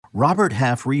Robert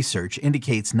Half research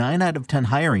indicates 9 out of 10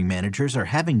 hiring managers are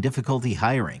having difficulty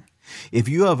hiring. If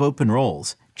you have open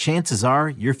roles, chances are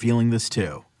you're feeling this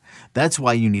too. That's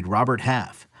why you need Robert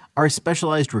Half. Our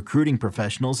specialized recruiting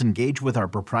professionals engage with our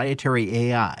proprietary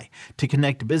AI to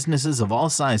connect businesses of all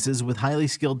sizes with highly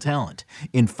skilled talent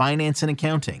in finance and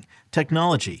accounting,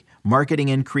 technology, marketing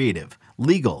and creative,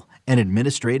 legal, and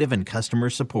administrative and customer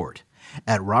support.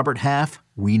 At Robert Half,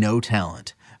 we know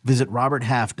talent. Visit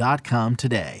roberthalf.com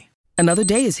today. Another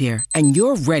day is here, and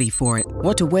you're ready for it.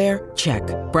 What to wear? Check.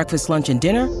 Breakfast, lunch, and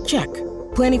dinner? Check.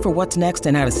 Planning for what's next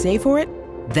and how to save for it?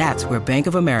 That's where Bank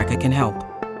of America can help.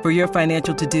 For your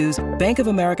financial to-dos, Bank of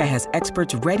America has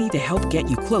experts ready to help get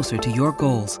you closer to your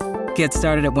goals. Get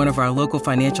started at one of our local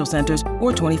financial centers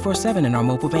or 24/7 in our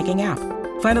mobile banking app.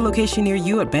 Find a location near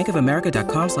you at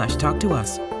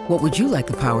bankofamerica.com/talktous. What would you like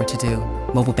the power to do?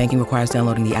 Mobile banking requires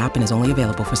downloading the app and is only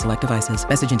available for select devices.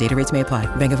 Message and data rates may apply.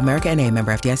 Bank of America N.A.,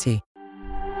 member FDIC.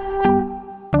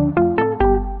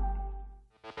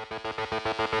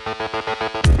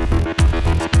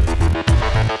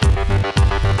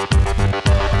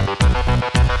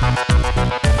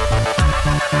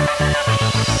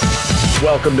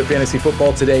 Welcome to Fantasy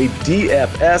Football Today,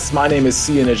 DFS. My name is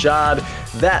Sia Najad.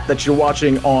 That you're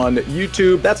watching on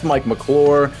YouTube, that's Mike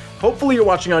McClure. Hopefully you're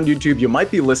watching on YouTube. You might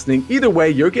be listening. Either way,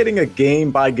 you're getting a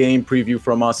game-by-game preview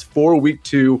from us for Week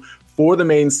 2 for the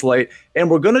main slate. And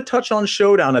we're going to touch on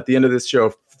Showdown at the end of this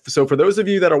show. So for those of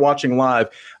you that are watching live,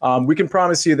 we can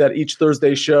promise you that each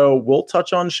Thursday show, we'll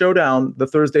touch on Showdown, the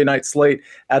Thursday night slate,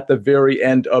 at the very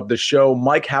end of the show.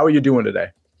 Mike, how are you doing today?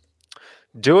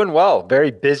 Doing well. Very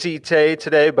busy day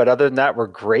today, but other than that, we're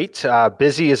great.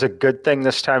 Busy is a good thing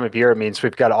this time of year. It means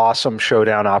we've got awesome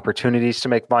showdown opportunities to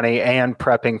make money and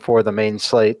prepping for the main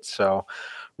slate. So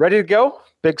ready to go.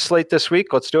 Big slate this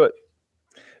week. Let's do it.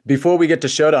 Before we get to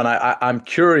Showdown, I'm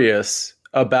curious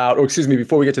about,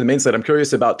 before we get to the main slate, I'm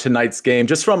curious about tonight's game,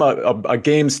 just from a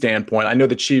game standpoint. I know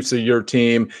the Chiefs are your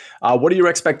team. What are your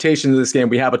expectations of this game?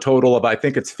 We have a total of, I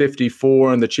think it's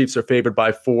 54, and the Chiefs are favored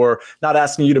by 4. Not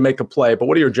asking you to make a play, but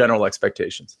what are your general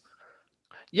expectations?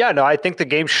 Yeah, no, I think the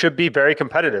game should be very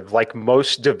competitive, like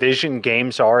most division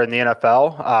games are in the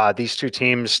NFL. These two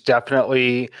teams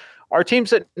definitely are teams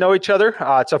that know each other.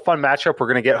 It's a fun matchup we're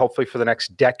going to get hopefully for the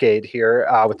next decade here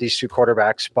with these two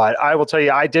quarterbacks. But I will tell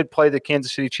you, I did play the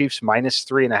Kansas City Chiefs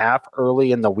 -3.5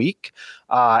 early in the week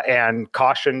and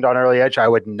cautioned on early edge I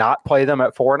would not play them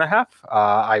at 4.5.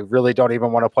 I really don't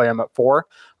even want to play them at 4.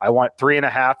 I want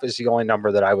 3.5 is the only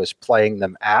number that I was playing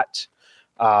them at.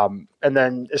 And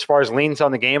then as far as leans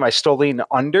on the game, I still lean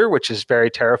under, which is very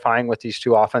terrifying with these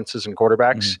two offenses and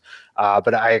quarterbacks.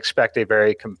 But I expect a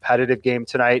very competitive game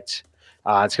tonight.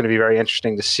 It's going to be very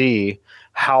interesting to see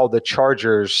how the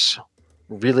Chargers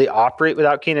really operate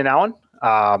without Keenan Allen.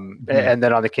 And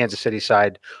then on the Kansas City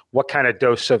side, what kind of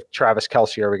dose of Travis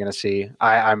Kelce are we going to see?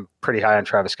 I'm pretty high on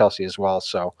Travis Kelce as well.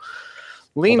 So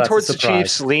lean towards the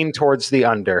Chiefs, lean towards the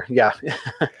under. Yeah.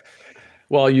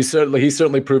 Well, he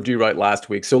certainly proved you right last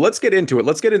week. So let's get into it.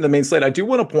 Let's get into the main slate. I do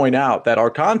want to point out that our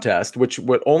contest, which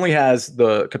only has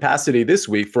the capacity this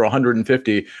week for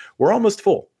 150, we're almost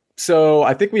full. So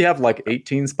I think we have like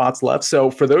 18 spots left. So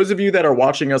for those of you that are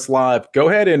watching us live, go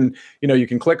ahead and, you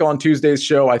can click on Tuesday's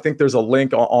show. I think there's a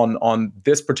link on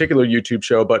this particular YouTube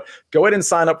show, but go ahead and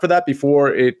sign up for that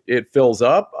before it fills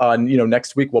up.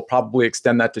 Next week, we'll probably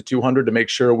extend that to 200 to make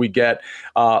sure we get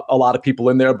a lot of people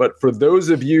in there. But for those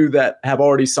of you that have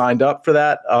already signed up for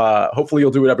that, hopefully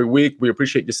you'll do it every week. We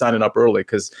appreciate you signing up early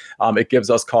because it gives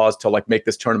us cause to make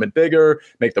this tournament bigger,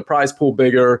 make the prize pool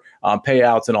bigger,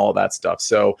 payouts and all of that stuff.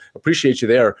 So appreciate you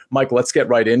there. Mike, let's get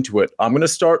right into it. I'm going to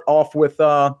start off with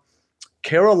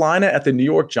Carolina at the New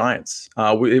York Giants.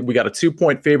 We got a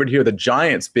 2-point favorite here, the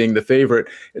Giants being the favorite.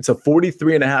 It's a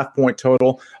 43.5 point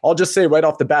total. I'll just say right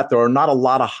off the bat, there are not a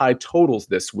lot of high totals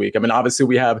this week. I mean, obviously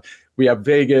we have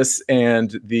Vegas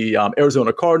and the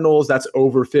Arizona Cardinals. That's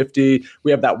over 50. We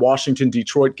have that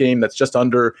Washington-Detroit game that's just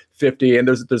under 50. And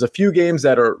there's a few games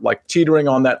that are like teetering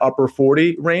on that upper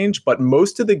 40 range, but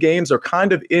most of the games are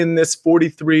kind of in this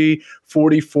 43,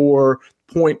 44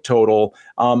 point total.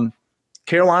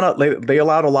 Carolina, they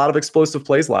allowed a lot of explosive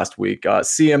plays last week.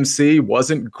 CMC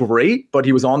wasn't great, but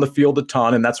he was on the field a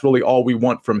ton, and that's really all we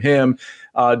want from him.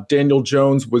 Daniel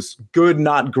Jones was good,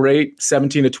 not great,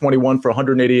 17 to 21 for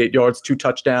 188 yards, 2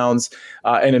 touchdowns,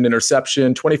 and an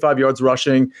interception, 25 yards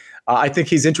rushing. I think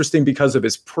he's interesting because of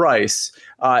his price.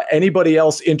 Anybody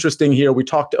else interesting here? We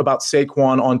talked about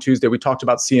Saquon on Tuesday. We talked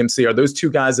about CMC. Are those two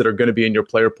guys that are going to be in your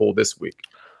player pool this week?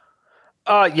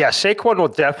 Yeah, Saquon will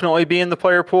definitely be in the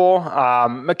player pool.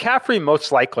 McCaffrey,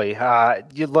 most likely.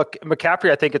 You look,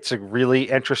 McCaffrey, I think it's a really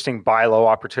interesting buy low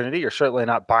opportunity. You're certainly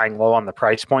not buying low on the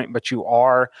price point, but you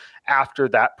are after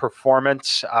that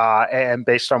performance and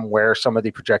based on where some of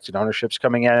the projected ownership's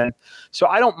coming in. So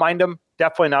I don't mind him.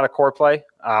 Definitely not a core play.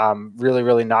 Really,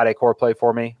 really not a core play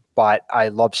for me. But I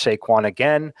love Saquon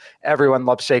again. Everyone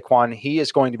loves Saquon. He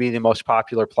is going to be the most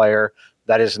popular player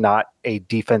that is not a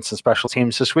defense and special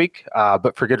teams this week,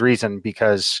 but for good reason,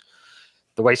 because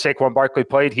the way Saquon Barkley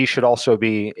played, he should also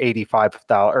be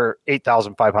 85,000 or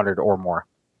 8,500 or more.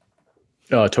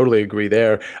 Totally agree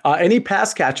there. Any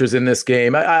pass catchers in this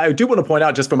game? I do want to point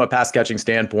out, just from a pass catching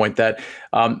standpoint, that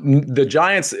the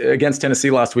Giants against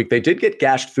Tennessee last week, they did get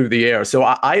gashed through the air. So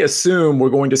I assume we're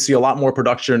going to see a lot more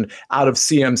production out of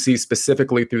CMC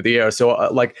specifically through the air. So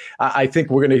I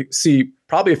think we're going to see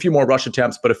probably a few more rush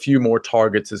attempts, but a few more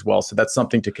targets as well. So that's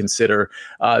something to consider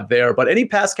there. But any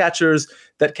pass catchers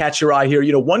that catch your eye here?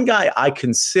 One guy I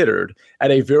considered at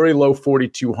a very low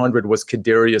 4,200 was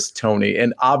Kadarius Toney.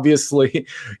 And obviously,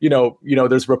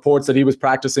 there's reports that he was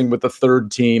practicing with the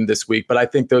third team this week, but I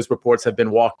think those reports have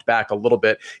been walked back a little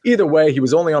bit. Either way, he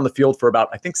was only on the field for about,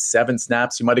 I think, 7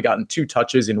 snaps. He might have gotten 2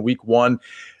 touches in week 1.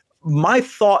 My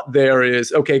thought there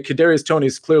is, okay, Kadarius Toney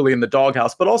is clearly in the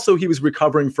doghouse, but also he was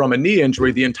recovering from a knee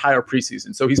injury the entire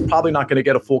preseason. So he's probably not going to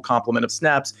get a full complement of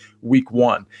snaps week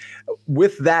 1.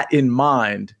 With that in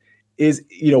mind, we're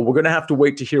going to have to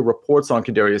wait to hear reports on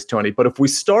Kadarius Toney. But if we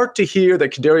start to hear that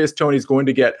Kadarius Toney is going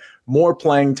to get more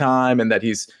playing time and that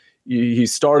he's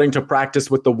starting to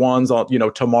practice with the ones on,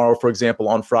 tomorrow, for example,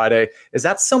 on Friday, is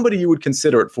that somebody you would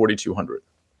consider at 4,200?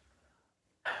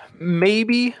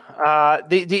 Maybe.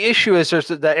 The issue is there's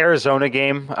the Arizona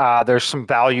game. There's some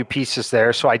value pieces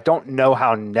there, so I don't know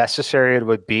how necessary it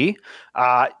would be.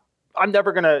 I'm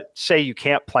never going to say you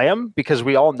can't play him because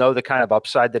we all know the kind of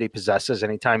upside that he possesses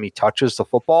anytime he touches the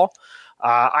football.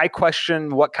 I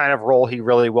question what kind of role he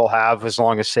really will have as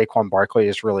long as Saquon Barkley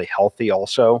is really healthy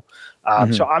also.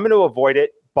 So I'm going to avoid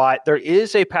it, but there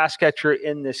is a pass catcher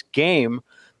in this game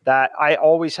that I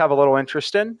always have a little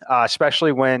interest in,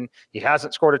 especially when he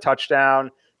hasn't scored a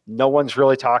touchdown. No one's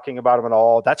really talking about him at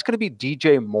all. That's going to be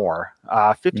DJ Moore,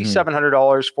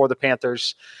 $5,700 for the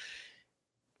Panthers.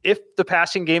 If the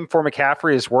passing game for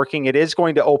McCaffrey is working, it is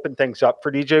going to open things up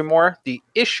for DJ Moore. The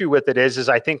issue with it is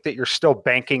I think that you're still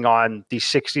banking on the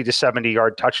 60 to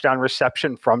 70-yard touchdown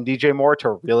reception from DJ Moore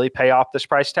to really pay off this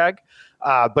price tag.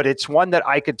 But it's one that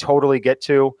I could totally get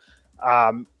to.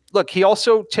 Look, he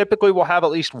also typically will have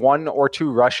at least 1 or 2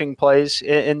 rushing plays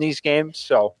in these games.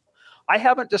 So I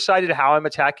haven't decided how I'm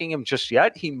attacking him just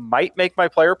yet. He might make my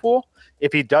player pool.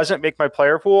 If he doesn't make my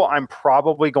player pool, I'm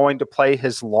probably going to play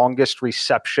his longest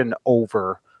reception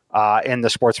over in the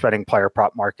sports betting player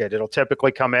prop market. It'll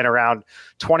typically come in around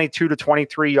 22 to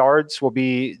 23 yards will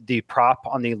be the prop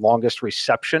on the longest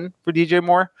reception for DJ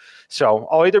Moore. So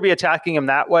I'll either be attacking him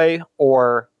that way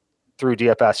or through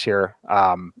DFS here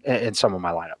in some of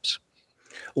my lineups.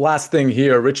 Last thing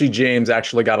here, Richie James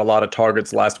actually got a lot of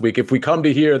targets last week. If we come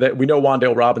to hear that we know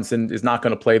Wan'Dale Robinson is not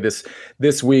going to play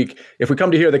this week, if we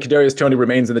come to hear that Kadarius Toney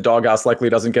remains in the doghouse, likely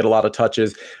doesn't get a lot of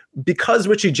touches, because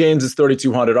Richie James is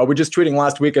 3,200, are we just treating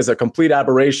last week as a complete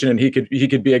aberration and he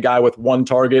could be a guy with 1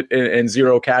 target and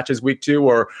 0 catches week 2?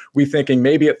 Or are we thinking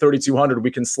maybe at 3,200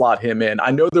 we can slot him in?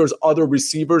 I know there's other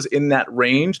receivers in that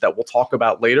range that we'll talk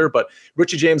about later, but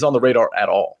Richie James on the radar at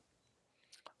all?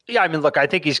 Yeah, I mean, look, I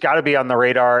think he's got to be on the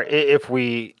radar if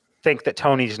we think that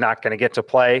Toney's not going to get to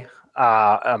play,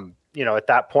 at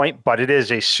that point. But it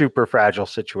is a super fragile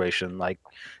situation. Like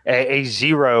a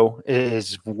 0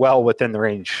 is well within the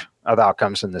range of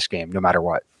outcomes in this game, no matter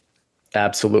what.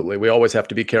 Absolutely. We always have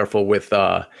to be careful with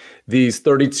these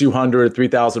 3,200,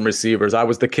 3,000 receivers. I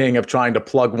was the king of trying to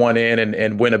plug one in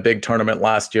and win a big tournament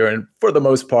last year. And for the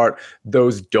most part,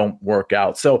 those don't work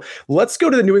out. So let's go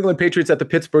to the New England Patriots at the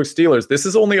Pittsburgh Steelers. This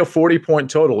is only a 40-point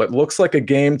total. It looks like a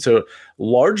game to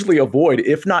largely avoid,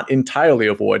 if not entirely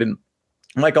avoid. And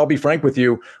Mike, I'll be frank with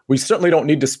you. We certainly don't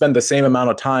need to spend the same amount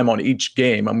of time on each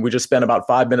game. I mean, we just spent about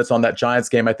 5 minutes on that Giants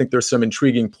game. I think there's some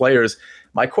intriguing players.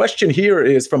 My question here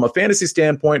is, from a fantasy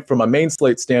standpoint, from a main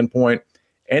slate standpoint,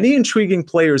 any intriguing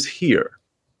players here?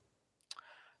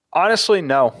 Honestly,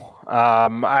 no.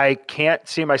 I can't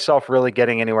see myself really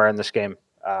getting anywhere in this game.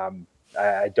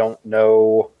 I don't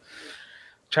know.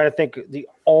 I'm trying to think. The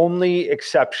only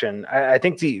exception, I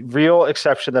think the real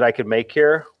exception that I could make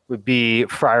here would be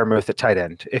Freiermuth at tight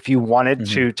end. If you wanted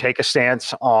to take a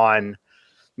stance on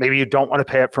maybe you don't want to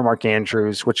pay up for Mark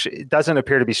Andrews, which doesn't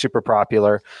appear to be super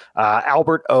popular.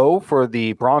 Albert O for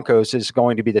the Broncos is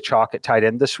going to be the chalk at tight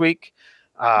end this week.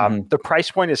 The price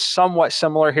point is somewhat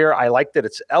similar here. I like that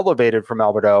it's elevated from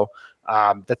Alberto.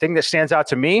 The thing that stands out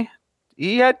to me,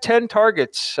 he had 10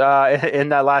 targets in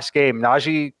that last game.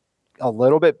 Najee, a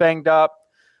little bit banged up.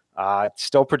 It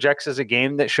still projects as a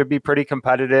game that should be pretty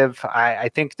competitive. I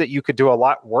think that you could do a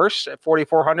lot worse at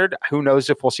 4,400. Who knows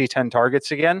if we'll see 10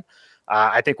 targets again?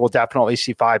 I think we'll definitely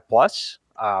see 5+.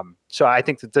 So I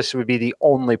think that this would be the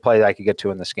only play that I could get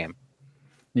to in this game.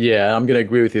 Yeah, I'm going to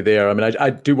agree with you there. I mean, I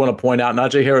do want to point out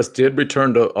Najee Harris did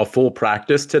return to a full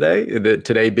practice today,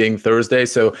 today being Thursday.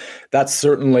 So that's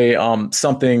certainly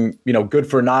something, good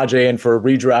for Najee and for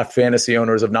redraft fantasy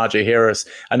owners of Najee Harris.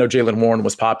 I know Jaylen Warren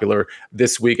was popular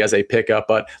this week as a pickup,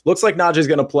 but looks like Najee's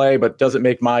going to play, but doesn't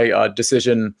make my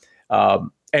decision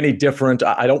any different.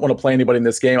 I don't want to play anybody in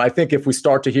this game. I think if we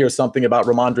start to hear something about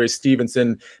Ramondre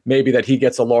Stevenson, maybe that he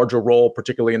gets a larger role,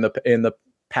 particularly in the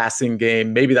passing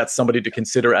game, maybe that's somebody to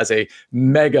consider as a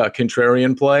mega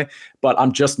contrarian play, but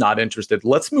I'm just not interested.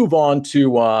 Let's move on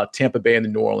to Tampa Bay and the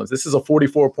New Orleans. This is a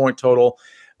 44-point total.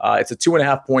 It's a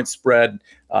 2.5-point spread.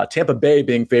 Tampa Bay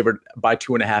being favored by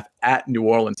 2.5 at New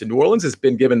Orleans. And New Orleans has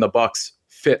been giving the Bucs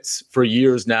fits for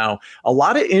years now. A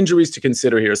lot of injuries to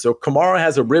consider here. So Kamara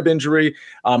has a rib injury.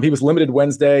 He was limited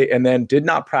Wednesday and then did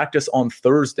not practice on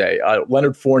Thursday.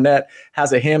 Leonard Fournette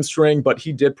has a hamstring, but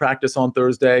he did practice on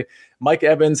Thursday. Mike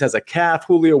Evans has a calf,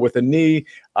 Julio with a knee.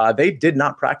 They did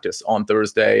not practice on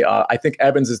Thursday. I think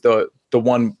Evans is the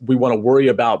one we want to worry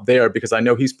about there because I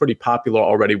know he's pretty popular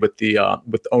already with the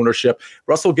ownership.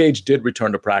 Russell Gage did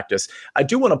return to practice. I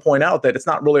do want to point out that it's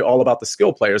not really all about the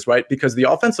skill players, right? Because the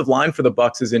offensive line for the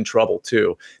Bucs is in trouble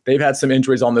too. They've had some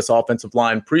injuries on this offensive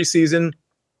line preseason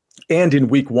and in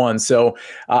week one. So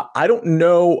I don't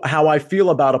know how I feel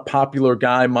about a popular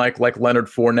guy, Mike, like Leonard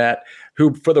Fournette,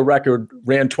 who, for the record,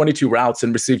 ran 22 routes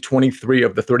and received 23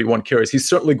 of the 31 carries. He's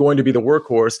certainly going to be the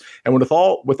workhorse. And with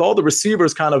all the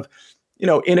receivers kind of,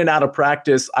 in and out of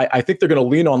practice, I think they're going to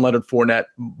lean on Leonard Fournette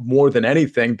more than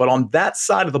anything. But on that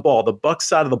side of the ball, the Bucs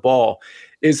side of the ball,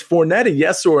 is Fournette a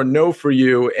yes or a no for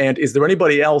you? And is there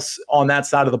anybody else on that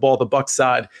side of the ball, the Bucs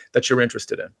side, that you're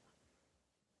interested in?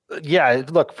 Yeah,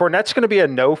 look, Fournette's going to be a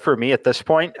no for me at this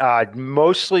point,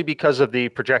 mostly because of the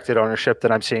projected ownership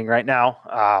that I'm seeing right now.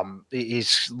 He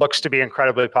looks to be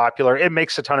incredibly popular. It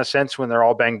makes a ton of sense when they're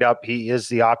all banged up. He is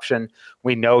the option.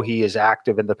 We know he is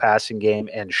active in the passing game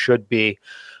and should be.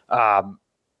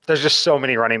 There's just so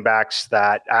many running backs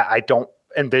that I don't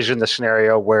envision the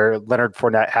scenario where Leonard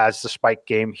Fournette has the spike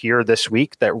game here this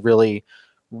week that really,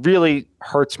 really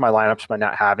hurts my lineups by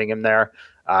not having him there.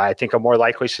 I think a more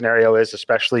likely scenario is,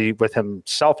 especially with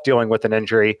himself dealing with an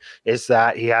injury, is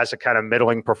that he has a kind of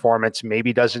middling performance,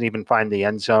 maybe doesn't even find the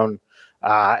end zone,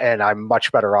 and I'm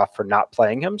much better off for not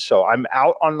playing him. So I'm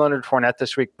out on Leonard Fournette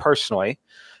this week personally.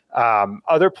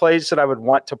 Other plays that I would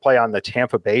want to play on the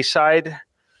Tampa Bay side,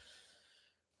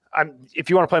 if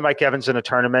you want to play Mike Evans in a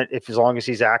tournament, as long as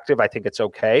he's active, I think it's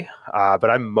okay. But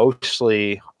I'm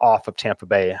mostly off of Tampa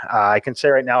Bay. I can say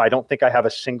right now, I don't think I have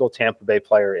a single Tampa Bay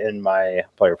player in my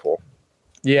player pool.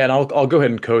 Yeah, and I'll go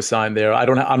ahead and co-sign there.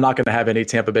 I'm not going to have any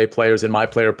Tampa Bay players in my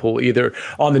player pool either.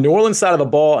 On the New Orleans side of the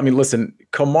ball, I mean, listen,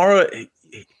 Kamara,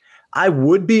 I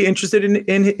would be interested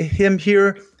in him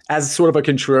here as sort of a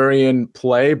contrarian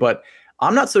play, but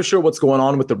I'm not so sure what's going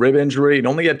on with the rib injury. He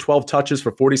only had 12 touches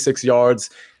for 46 yards.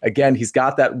 Again, he's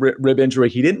got that rib injury.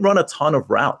 He didn't run a ton of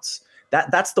routes.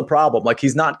 That's the problem. Like,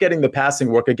 he's not getting the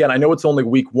passing work. Again, I know it's only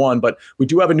week one, but we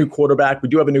do have a new quarterback. We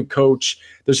do have a new coach.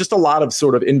 There's just a lot of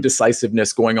sort of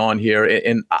indecisiveness going on here.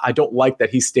 And I don't like that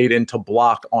he stayed in to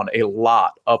block on a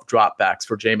lot of dropbacks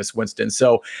for Jameis Winston.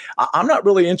 So I'm not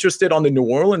really interested on the New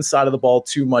Orleans side of the ball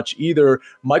too much either.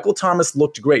 Michael Thomas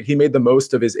looked great. He made the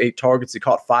most of his 8 targets. He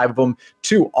caught 5 of them,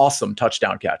 2 awesome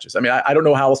touchdown catches. I mean, I don't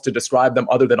know how else to describe them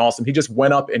other than awesome. He just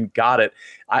went up and got it.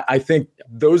 I think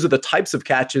those are the types of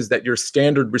catches that your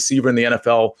standard receiver in the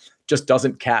NFL just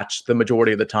doesn't catch the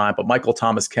majority of the time, but Michael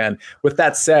Thomas can. With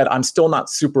that said, I'm still not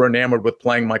super enamored with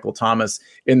playing Michael Thomas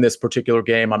in this particular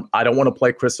game. I don't want to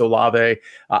play Chris Olave.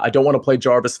 I don't want to play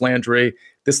Jarvis Landry.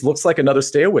 This looks like another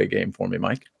stay away game for me,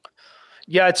 Mike.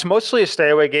 Yeah, it's mostly a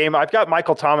stay away game. I've got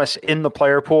Michael Thomas in the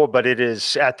player pool, but it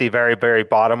is at the very, very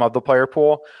bottom of the player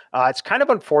pool. It's kind of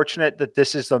unfortunate that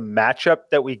this is the matchup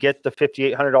that we get the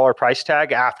 $5,800 price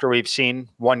tag after we've seen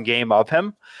one game of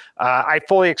him. I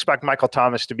fully expect Michael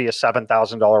Thomas to be a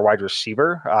 $7,000 wide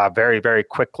receiver very, very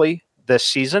quickly this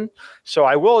season. So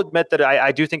I will admit that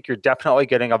I do think you're definitely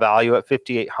getting a value at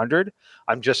 $5,800.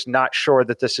 I'm just not sure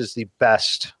that this is the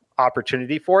best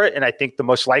opportunity for it. And I think the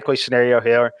most likely scenario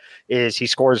here is he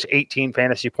scores 18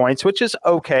 fantasy points, which is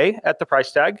okay at the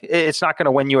price tag. It's not going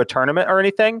to win you a tournament or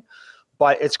anything,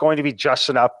 but it's going to be just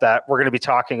enough that we're going to be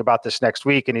talking about this next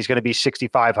week, and he's going to be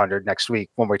 6,500 next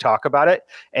week when we talk about it.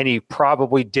 And he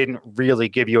probably didn't really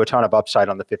give you a ton of upside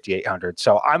on the 5,800.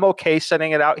 So I'm okay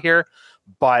sending it out here,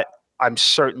 but I'm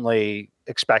certainly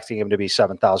expecting him to be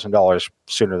 $7,000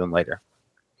 sooner than later.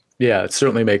 Yeah, it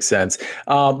certainly makes sense.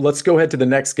 Let's go ahead to the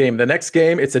next game. The next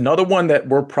game, it's another one that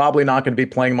we're probably not going to be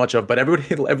playing much of, but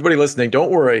everybody listening,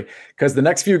 don't worry, because the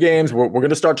next few games, we're going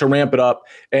to start to ramp it up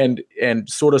and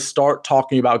sort of start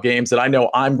talking about games that I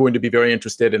know I'm going to be very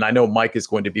interested in. I know Mike is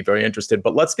going to be very interested,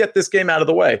 but let's get this game out of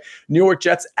the way. New York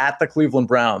Jets at the Cleveland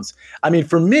Browns. I mean,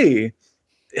 for me,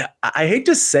 I hate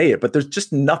to say it, but there's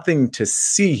just nothing to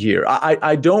see here.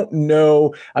 I don't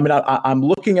know. I mean, I'm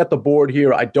looking at the board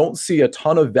here. I don't see a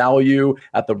ton of value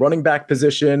at the running back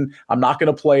position. I'm not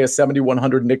going to play a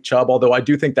 7,100 Nick Chubb, although I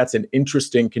do think that's an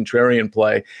interesting contrarian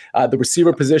play. The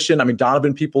receiver position, I mean,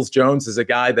 Donovan Peoples-Jones is a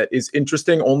guy that is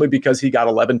interesting only because he got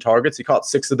 11 targets. He caught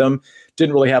 6 of them.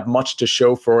 Didn't really have much to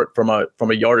show for it from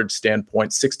a yardage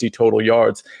standpoint, 60 total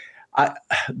yards.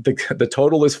 The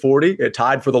total is 40. It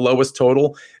tied for the lowest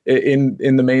total in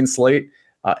the main slate.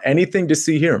 Anything to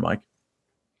see here, Mike?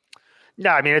 No,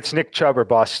 I mean, it's Nick Chubb or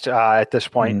bust at this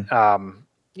point.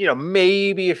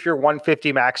 Maybe if you're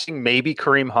 150 maxing, maybe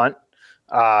Kareem Hunt.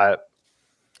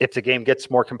 If the game gets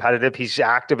more competitive, he's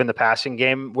active in the passing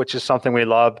game, which is something we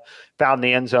love. Found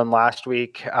the end zone last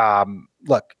week.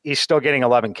 Look, he's still getting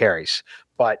 11 carries.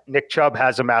 But Nick Chubb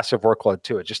has a massive workload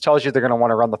too. It just tells you they're going to want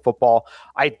to run the football.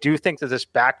 I do think that this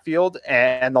backfield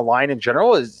and the line in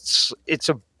general it's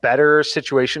a better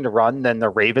situation to run than the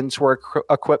Ravens were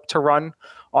equipped to run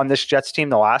on this Jets team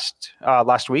the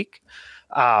last week.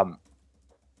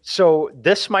 So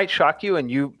this might shock you,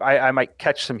 and I might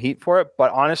catch some heat for it.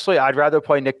 But honestly, I'd rather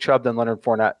play Nick Chubb than Leonard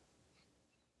Fournette.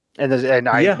 And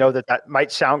I know that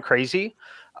might sound crazy.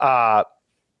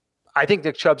 I think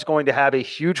Nick Chubb's going to have a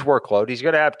huge workload. He's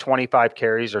going to have 25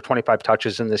 carries or 25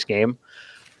 touches in this game.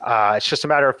 It's just a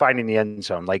matter of finding the end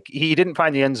zone. Like, he didn't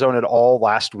find the end zone at all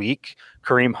last week.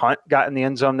 Kareem Hunt got in the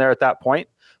end zone there at that point.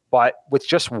 But with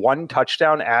just one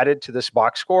touchdown added to this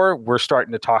box score, we're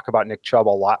starting to talk about Nick Chubb a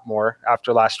lot more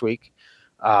after last week.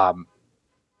 I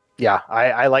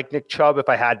like Nick Chubb if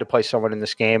I had to play someone in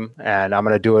this game, and I'm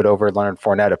going to do it over Leonard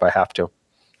Fournette if I have to.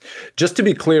 Just to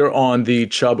be clear on the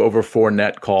Chubb over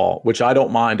Fournette call, which I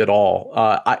don't mind at all,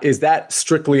 is that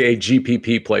strictly a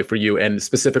GPP play for you and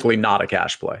specifically not a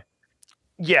cash play?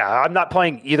 Yeah, I'm not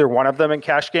playing either one of them in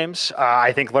cash games.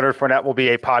 I think Leonard Fournette will be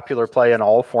a popular play in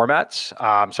all formats.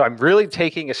 So I'm really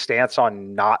taking a stance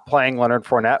on not playing Leonard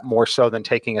Fournette more so than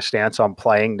taking a stance on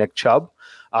playing Nick Chubb.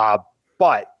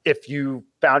 But if you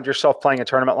found yourself playing a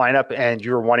tournament lineup and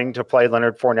you're wanting to play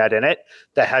Leonard Fournette in it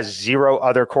that has zero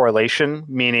other correlation,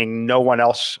 meaning no one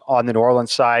else on the New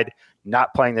Orleans side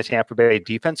not playing the Tampa Bay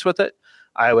defense with it,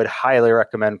 I would highly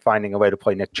recommend finding a way to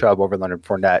play Nick Chubb over Leonard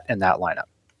Fournette in that lineup.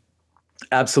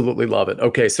 Absolutely love it.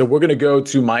 Okay, so we're going to go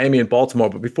to Miami and Baltimore.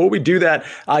 But before we do that,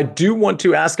 I do want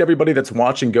to ask everybody that's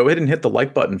watching, go ahead and hit the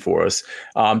like button for us.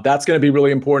 That's going to be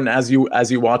really important as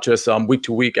you watch us week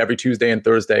to week, every Tuesday and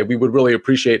Thursday. We would really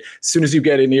appreciate, as soon as you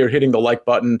get in here, hitting the like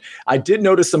button. I did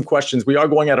notice some questions. We are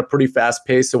going at a pretty fast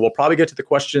pace, so we'll probably get to the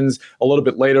questions a little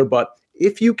bit later. But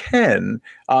if you can,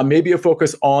 maybe a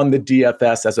focus on the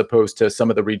DFS as opposed to some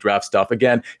of the redraft stuff.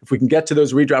 Again, if we can get to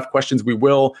those redraft questions, we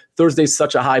will. Thursday's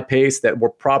such a high pace that we're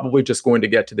probably just going to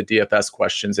get to the DFS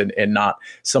questions and not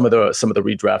some of the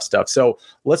redraft stuff. So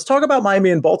let's talk about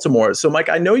Miami and Baltimore. So, Mike,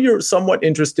 I know you're somewhat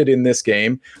interested in this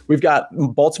game. We've got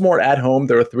Baltimore at home.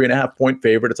 They're a 3.5-point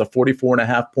favorite. It's a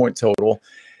 44.5-point total.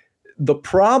 The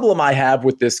problem I have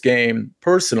with this game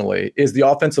personally is the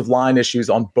offensive line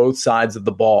issues on both sides of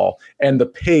the ball and the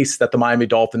pace that the Miami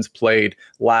Dolphins played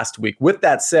last week. With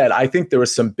that said, I think there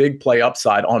is some big play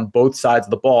upside on both sides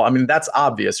of the ball. I mean, that's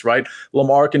obvious, right?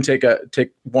 Lamar can take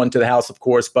one to the house, of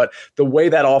course, but the way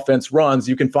that offense runs,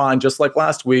 you can find, just like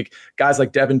last week, guys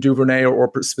like Devin Duvernay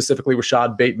or specifically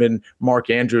Rashad Bateman, Mark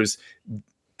Andrews,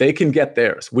 they can get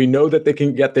theirs. We know that they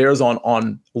can get theirs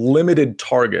on limited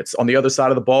targets. On the other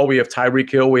side of the ball, we have Tyreek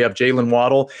Hill, we have Jalen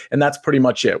Waddle, and that's pretty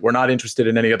much it. We're not interested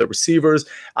in any other receivers.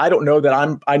 I don't know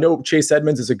that I know Chase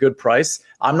Edmonds is a good price.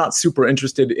 I'm not super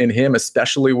interested in him,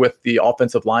 especially with the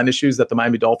offensive line issues that the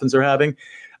Miami Dolphins are having.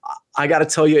 I got to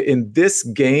tell you, in this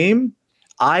game,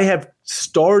 I have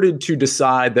started to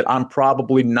decide that I'm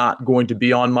probably not going to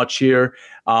be on much here.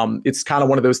 It's kind of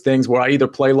one of those things where I either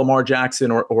play Lamar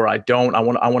Jackson or I don't. I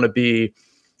want to be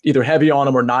either heavy on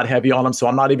him or not heavy on him, so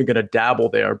I'm not even going to dabble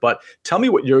there. But tell me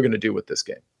what you're going to do with this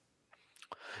game.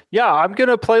 Yeah, I'm going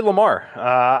to play Lamar.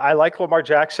 I like Lamar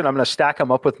Jackson. I'm going to stack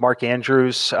him up with Mark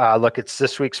Andrews. Look, it's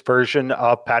this week's version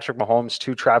of Patrick Mahomes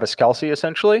to Travis Kelce,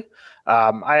 essentially.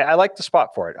 I like the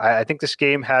spot for it. I think this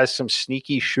game has some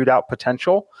sneaky shootout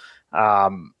potential.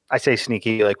 I say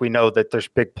sneaky, like we know that there's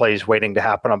big plays waiting to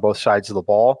happen on both sides of the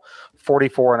ball.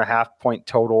 44.5 point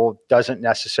total doesn't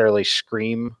necessarily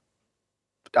scream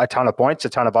a ton of points, a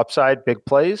ton of upside, big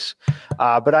plays.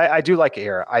 But I do like it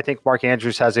here. I think Mark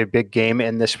Andrews has a big game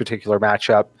in this particular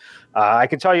matchup. I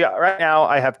can tell you right now,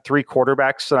 I have 3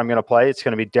 quarterbacks that I'm going to play. It's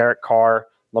going to be Derek Carr,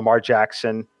 Lamar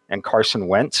Jackson, and Carson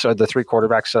Wentz are the 3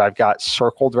 quarterbacks that I've got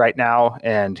circled right now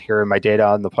and here in my data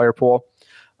on the player pool.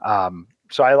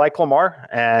 So I like Lamar,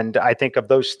 and I think of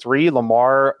those 3,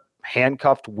 Lamar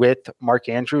handcuffed with Mark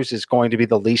Andrews is going to be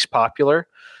the least popular.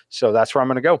 So that's where I'm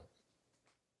going to go.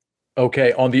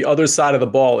 Okay, on the other side of the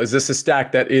ball, is this a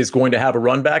stack that is going to have a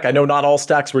run back? I know not all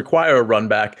stacks require a run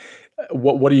back.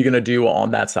 What are you going to do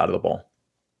on that side of the ball?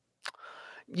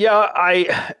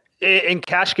 Yeah, in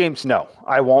cash games, no.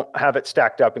 I won't have it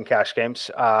stacked up in cash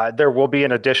games. There will be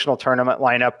an additional tournament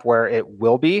lineup where it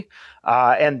will be.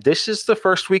 And this is the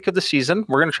first week of the season.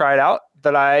 We're going to try it out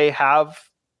that I have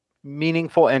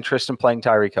meaningful interest in playing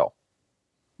Tyreek Hill.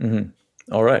 Mm-hmm.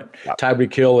 All right. Yep.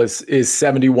 Tyreek Hill is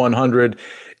 7,100.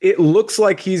 It looks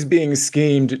like he's being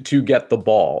schemed to get the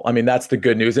ball. I mean, that's the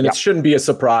good news. And It shouldn't be a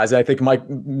surprise. I think Mike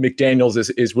McDaniels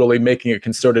is really making a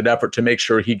concerted effort to make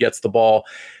sure he gets the ball.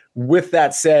 With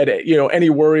that said, any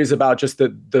worries about just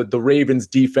the Ravens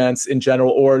defense in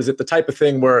general, or is it the type of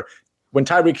thing where when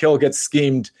Tyreek Hill gets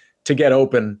schemed to get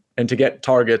open and to get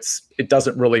targets, it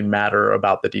doesn't really matter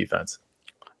about the defense?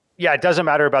 Yeah, it doesn't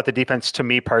matter about the defense to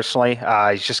me personally.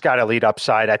 He's just got a lead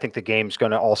upside. I think the game's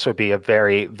going to also be a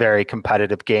very, very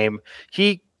competitive game.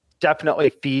 He definitely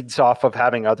feeds off of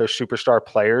having other superstar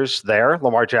players there.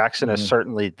 Lamar Jackson is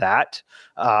certainly that.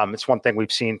 It's one thing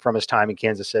we've seen from his time in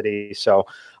Kansas City. So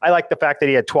I like the fact that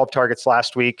he had 12 targets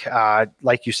last week.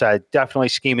 Like you said, definitely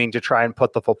scheming to try and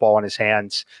put the football in his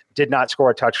hands. Did not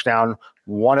score a touchdown.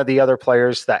 One of the other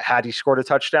players that had he scored a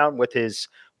touchdown with his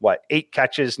 8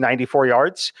 catches, 94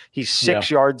 yards. He's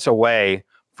 6 yards away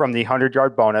from the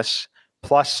 100-yard bonus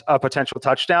plus a potential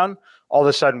touchdown. All of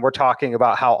a sudden, we're talking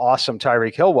about how awesome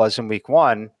Tyreek Hill was in week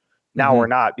 1. Now we're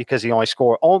not, because he only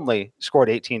scored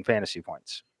 18 fantasy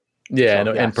points. Yeah,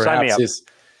 so, and perhaps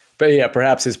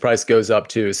his price goes up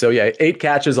too. So 8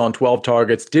 catches on 12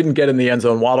 targets, didn't get in the end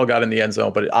zone. Waddle got in the end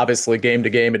zone, but obviously game to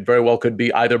game, it very well could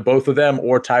be either both of them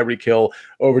or Tyreek Hill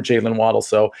over Jalen Waddle.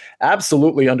 So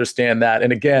absolutely understand that.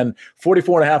 And again,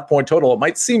 44.5 point total. It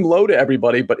might seem low to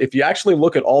everybody, but if you actually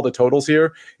look at all the totals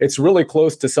here, it's really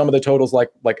close to some of the totals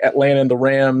like Atlanta and the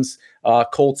Rams,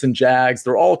 Colts and Jags.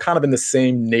 They're all kind of in the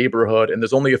same neighborhood. And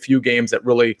there's only a few games that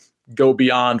really go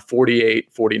beyond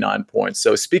 48, 49 points.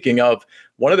 So speaking of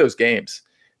one of those games,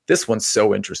 this one's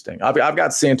so interesting. I've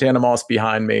got Santana Moss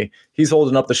behind me. He's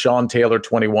holding up the Sean Taylor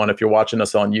 21 if you're watching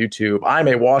us on YouTube. I'm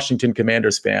a Washington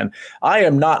Commanders fan. I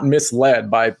am not misled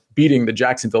by beating the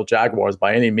Jacksonville Jaguars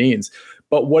by any means.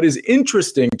 But what is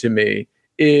interesting to me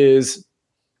is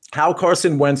how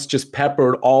Carson Wentz just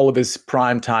peppered all of his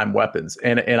primetime weapons.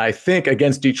 And I think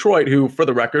against Detroit, who, for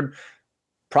the record,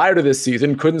 prior to this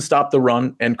season, couldn't stop the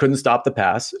run and couldn't stop the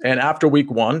pass. And after week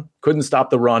 1, couldn't stop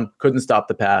the run, couldn't stop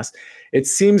the pass. It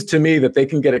seems to me that they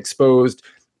can get exposed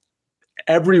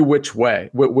every which way,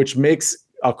 which makes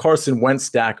a Carson Wentz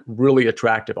stack really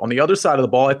attractive. On the other side of the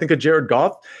ball, I think a Jared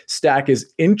Goff stack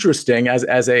is interesting as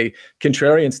a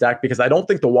contrarian stack, because I don't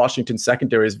think the Washington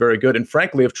secondary is very good. And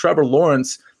frankly, if Trevor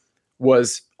Lawrence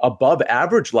was above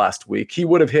average last week, he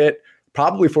would have hit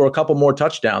probably for a couple more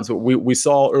touchdowns. We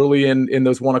saw early in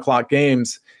those 1:00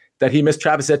 games that he missed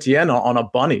Travis Etienne on a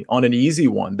bunny, on an easy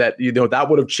one. That that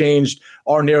would have changed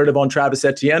our narrative on Travis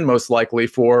Etienne most likely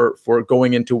for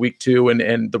going into week 2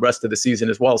 and the rest of the season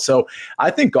as well. So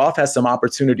I think Goff has some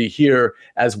opportunity here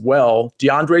as well.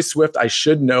 DeAndre Swift, I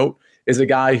should note, is a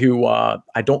guy who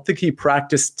I don't think he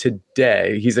practiced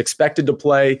today. He's expected to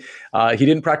play. He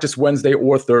didn't practice Wednesday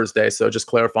or Thursday, so just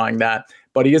clarifying that.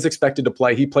 But he is expected to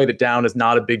play. He played it down as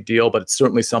not a big deal, but it's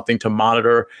certainly something to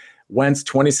monitor. Wentz,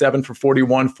 27 for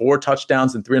 41, 4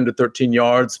 touchdowns and 313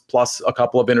 yards, plus a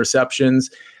couple of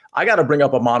interceptions. I got to bring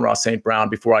up Amon-Ra St. Brown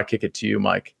before I kick it to you,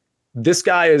 Mike. This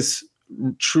guy is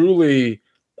truly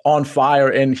on fire,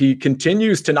 and he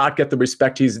continues to not get the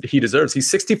respect he deserves. He's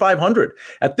 6,500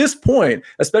 at this point,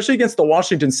 especially against the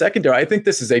Washington secondary. I think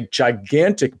this is a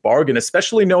gigantic bargain,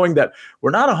 especially knowing that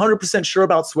we're not 100% sure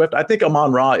about Swift. I think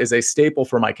Amon-Ra is a staple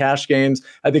for my cash games.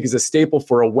 I think he's a staple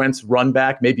for a Wentz run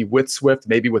back, maybe with Swift,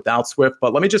 maybe without Swift.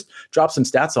 But let me just drop some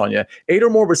stats on you. 8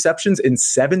 or more receptions in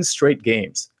 7 straight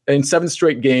games. in 7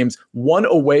 straight games, 1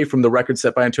 away from the record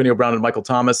set by Antonio Brown and Michael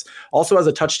Thomas. Also has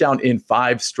a touchdown in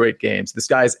 5 straight games. This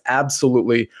guy is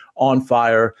absolutely on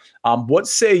fire. What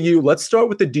say you? Let's start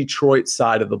with the Detroit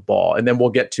side of the ball, and then we'll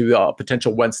get to the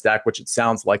potential Wentz stack, which it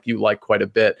sounds like you like quite a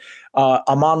bit.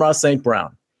 Amon-Ra St.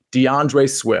 Brown, DeAndre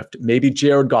Swift, maybe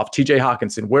Jared Goff, TJ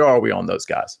Hawkinson. Where are we on those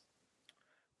guys?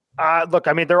 Look,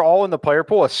 I mean, they're all in the player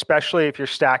pool, especially if you're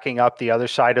stacking up the other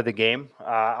side of the game.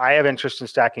 I have interest in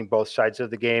stacking both sides of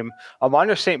the game.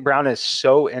 Amon-Ra St. Brown is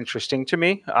so interesting to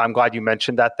me. I'm glad you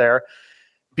mentioned that there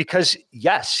because,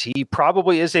 yes, he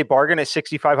probably is a bargain at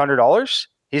 $6,500.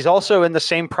 He's also in the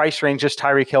same price range as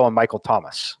Tyreek Hill and Michael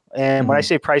Thomas. And when I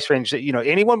say price range,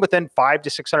 anyone within $500 to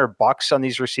 $600 on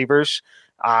these receivers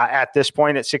at this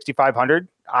point at $6,500,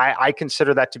 I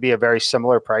consider that to be a very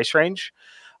similar price range.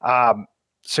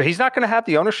 So he's not going to have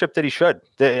the ownership that he should.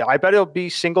 I bet it'll be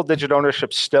single-digit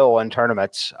ownership still in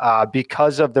tournaments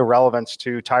because of the relevance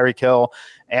to Tyreek Hill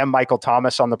and Michael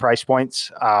Thomas on the price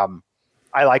points.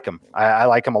 I like him. I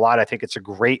like him a lot. I think it's a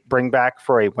great bring back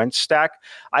for a Wentz stack.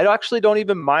 I actually don't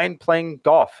even mind playing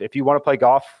Goff. If you want to play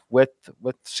Goff with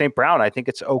St. Brown, I think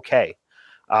it's okay.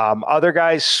 Other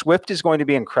guys, Swift is going to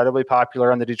be incredibly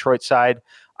popular on the Detroit side.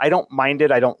 I don't mind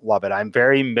it. I don't love it. I'm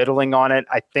very middling on it.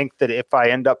 I think that if I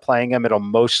end up playing him, it'll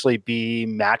mostly be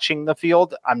matching the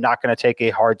field. I'm not going to take a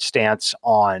hard stance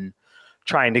on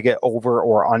trying to get over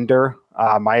or under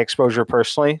my exposure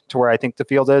personally to where I think the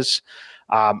field is.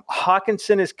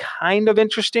 Hawkinson is kind of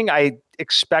interesting. I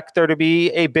expect there to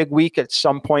be a big week at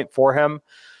some point for him,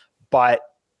 but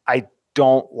I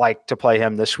don't like to play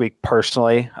him this week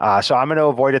personally. So I'm going to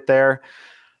avoid it there.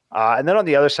 And then on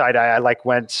the other side, I like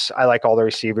Wentz. I like all the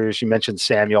receivers. You mentioned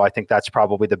Samuel. I think that's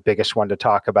probably the biggest one to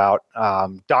talk about.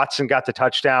 Dotson got the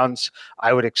touchdowns.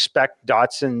 I would expect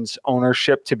Dotson's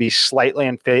ownership to be slightly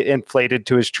inflated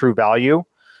to his true value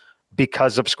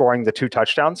because of scoring the 2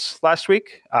 touchdowns last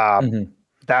week.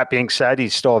 That being said,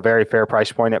 he's still a very fair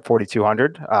price point at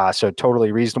 $4,200. So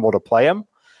totally reasonable to play him.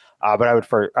 But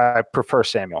I prefer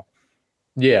Samuel.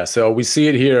 Yeah, so we see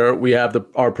it here. We have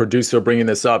our producer bringing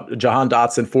this up. Jahan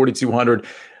Dotson, 4,200,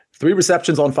 3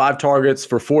 receptions on 5 targets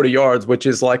for 40 yards, which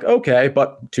is like, okay,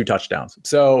 but 2 touchdowns.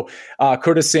 So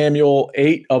Curtis Samuel,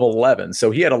 8 of 11. So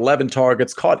he had 11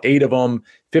 targets, caught 8 of them,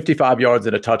 55 yards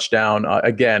and a touchdown.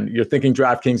 Again, you're thinking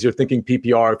DraftKings, you're thinking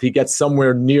PPR. If he gets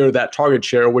somewhere near that target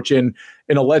share, which in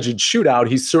an alleged shootout,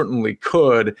 he certainly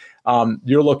could,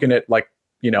 you're looking at like,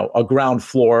 a ground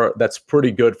floor that's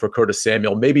pretty good for Curtis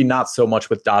Samuel. Maybe not so much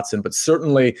with Dotson, but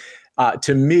certainly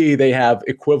to me, they have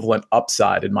equivalent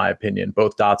upside, in my opinion,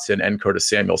 both Dotson and Curtis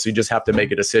Samuel. So you just have to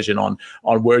make a decision on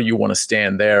where you want to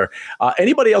stand there.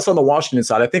 Anybody else on the Washington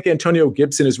side? I think Antonio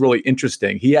Gibson is really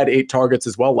interesting. He had 8 targets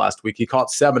as well last week. He caught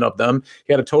 7 of them.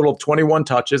 He had a total of 21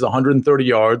 touches, 130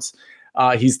 yards.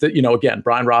 He's again,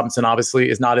 Brian Robinson obviously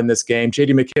is not in this game. JD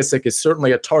McKissick is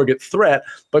certainly a target threat,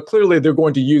 but clearly they're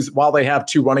going to use, while they have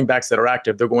 2 running backs that are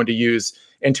active, they're going to use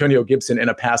Antonio Gibson in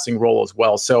a passing role as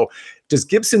well. So does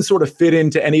Gibson sort of fit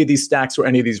into any of these stacks or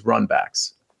any of these run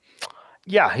backs?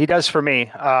 Yeah, he does for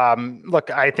me. Look,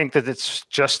 I think that it's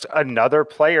just another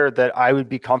player that I would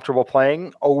be comfortable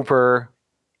playing over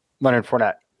Leonard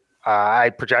Fournette. I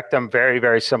project them very,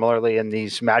 very similarly in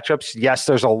these matchups. Yes,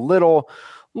 there's a little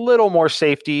more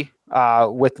safety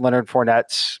with Leonard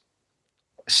Fournette's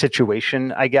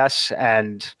situation, I guess,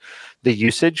 and the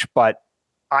usage. But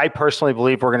I personally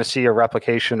believe we're going to see a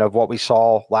replication of what we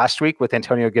saw last week with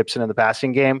Antonio Gibson in the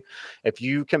passing game. If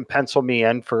you can pencil me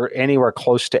in for anywhere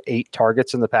close to 8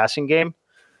 targets in the passing game,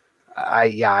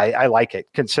 I like it,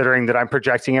 considering that I'm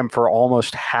projecting him for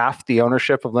almost half the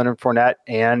ownership of Leonard Fournette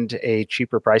and a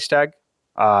cheaper price tag.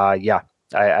 I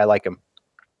like him.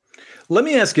 Let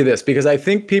me ask you this, because I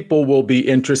think people will be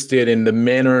interested in the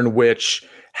manner in which,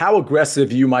 how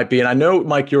aggressive you might be. And I know,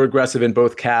 Mike, you're aggressive in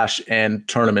both cash and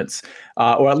tournaments,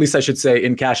 or at least I should say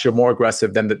in cash, you're more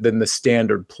aggressive than the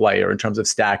standard player in terms of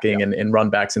stacking and run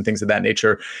backs and things of that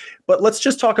nature. But let's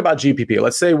just talk about GPP.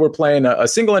 Let's say we're playing a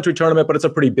single entry tournament, but it's a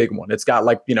pretty big one. It's got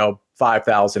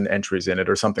 5,000 entries in it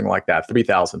or something like that,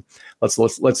 3,000.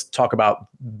 Let's talk about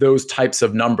those types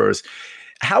of numbers.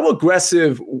 How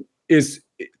aggressive is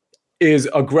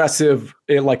aggressive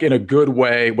in a good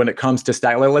way when it comes to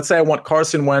stack? Let's say I want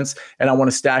Carson Wentz and I want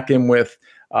to stack him with,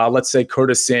 let's say,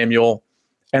 Curtis Samuel,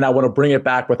 and I want to bring it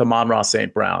back with Amon-Ra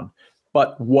St. Brown.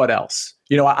 But what else?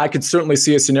 I could certainly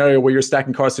see a scenario where you're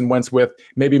stacking Carson Wentz with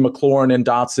maybe McLaurin and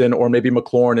Dotson, or maybe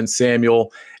McLaurin and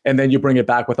Samuel, and then you bring it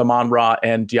back with Amon-Ra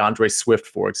and DeAndre Swift,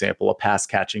 for example, a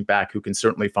pass-catching back who can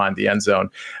certainly find the end zone.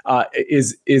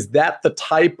 Is that the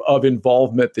type of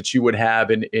involvement that you would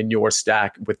have in your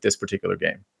stack with this particular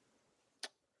game?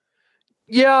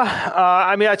 Yeah,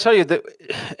 I mean, I tell you that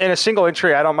in a single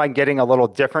entry, I don't mind getting a little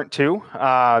different too.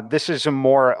 This is a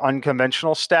more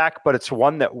unconventional stack, but it's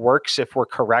one that works if we're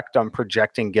correct on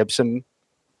projecting Gibson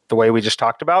the way we just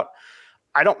talked about.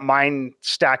 I don't mind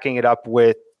stacking it up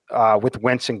with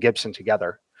Wentz and Gibson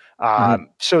together.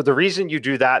 So the reason you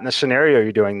do that in the scenario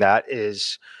you're doing that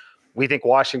is we think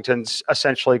Washington's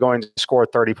essentially going to score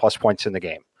 30 plus points in the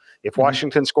game. If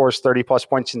Washington scores 30 plus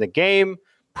points in the game,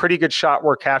 pretty good shot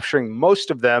we're capturing most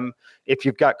of them if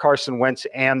you've got Carson Wentz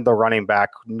and the running back,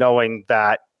 knowing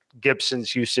that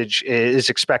Gibson's usage is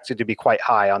expected to be quite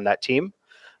high on that team.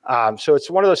 So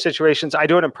it's one of those situations. I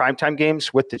do it in primetime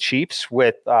games with the Chiefs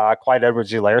with Clyde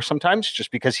Edwards-Helaire sometimes,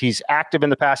 just because he's active in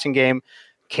the passing game,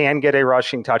 can get a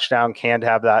rushing touchdown, can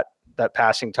have that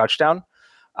passing touchdown.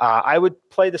 I would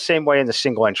play the same way in the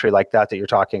single entry like that you're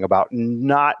talking about.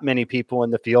 Not many people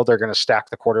in the field are going to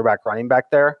stack the quarterback running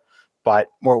back there. But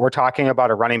we're talking about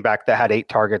a running back that had 8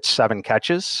 targets, 7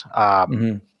 catches.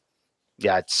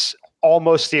 Yeah, it's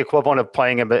almost the equivalent of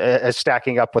playing him as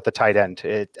stacking up with the tight end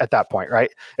at that point,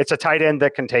 right? It's a tight end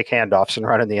that can take handoffs and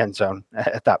run in the end zone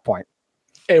at that point.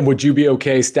 And would you be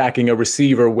okay stacking a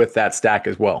receiver with that stack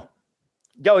as well?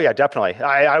 Oh, yeah, definitely.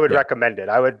 I would recommend it.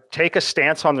 I would take a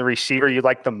stance on the receiver you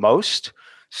like the most,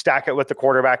 stack it with the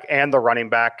quarterback and the running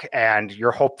back, and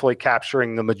you're hopefully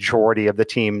capturing the majority of the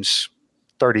team's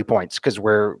 30 points, because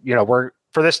we're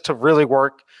for this to really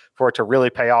work, for it to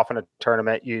really pay off in a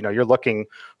tournament, you're looking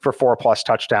for 4+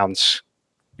 touchdowns,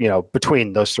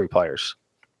 between those 3 players.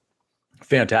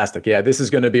 Fantastic. Yeah, this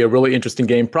is going to be a really interesting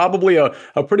game, probably a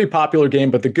pretty popular game.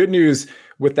 But the good news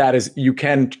with that is you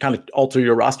can kind of alter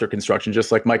your roster construction,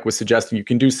 just like Mike was suggesting. You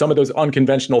can do some of those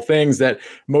unconventional things that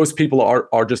most people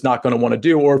are just not going to want to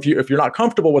do. Or if you're not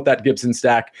comfortable with that Gibson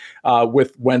stack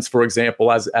with Wentz, for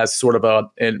example, as sort of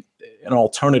an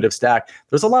alternative stack,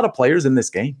 there's a lot of players in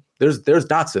this game. There's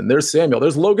Dotson, there's Samuel,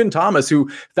 there's Logan Thomas, who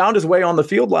found his way on the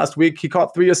field last week. He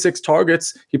caught 3 of 6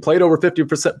 targets. He played over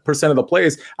 50% of the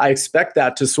plays. I expect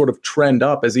that to sort of trend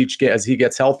up as he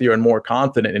gets healthier and more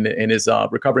confident in his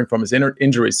recovering from his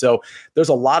injury. So there's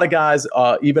a lot of guys,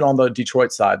 even on the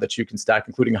Detroit side, that you can stack,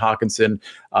 including Hawkinson,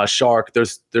 Shark.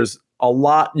 There's a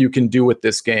lot you can do with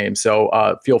this game.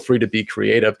 So feel free to be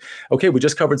creative. Okay, we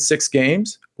just covered 6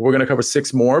 games. We're going to cover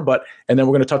 6 more, and then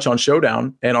we're going to touch on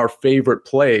Showdown and our favorite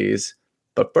plays.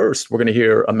 But first, we're going to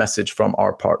hear a message from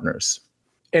our partners.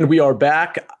 And we are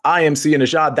back. I am Sia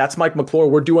Najad. That's Mike McClure.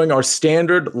 We're doing our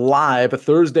standard live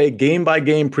Thursday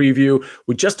game-by-game preview.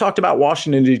 We just talked about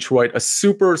Washington and Detroit, a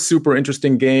super, super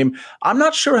interesting game. I'm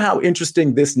not sure how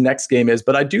interesting this next game is,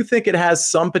 but I do think it has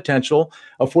some potential.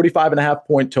 A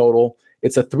 45.5-point total.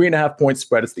 It's a 3.5-point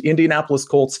spread. It's the Indianapolis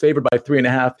Colts favored by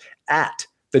 3.5 at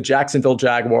the Jacksonville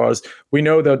Jaguars. We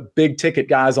know the big ticket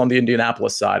guys on the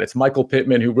Indianapolis side. It's Michael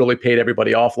Pittman, who really paid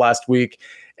everybody off last week.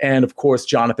 And of course,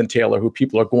 Jonathan Taylor, who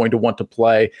people are going to want to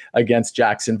play against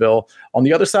Jacksonville. On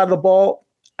the other side of the ball,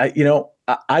 I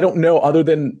don't know, other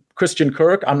than Christian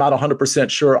Kirk, I'm not 100%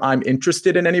 sure I'm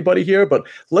interested in anybody here. But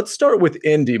let's start with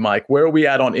Indy, Mike. Where are we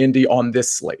at on Indy on this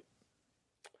slate?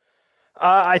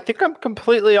 I think I'm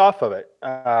completely off of it.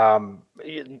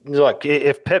 Look,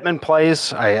 if Pittman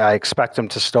plays, I expect him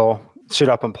to still suit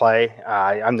up and play.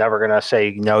 I'm never going to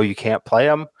say, no, you can't play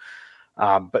him.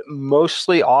 But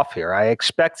mostly off here. I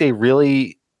expect a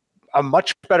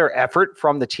much better effort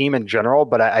from the team in general,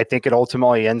 but I think it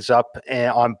ultimately ends up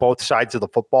on both sides of the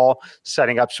football,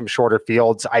 setting up some shorter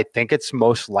fields. I think it's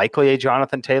most likely a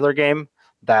Jonathan Taylor game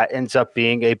that ends up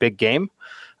being a big game.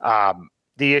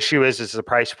 The issue is the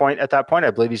price point at that point.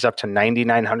 I believe he's up to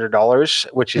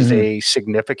 $9,900, which is a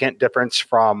significant difference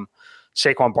from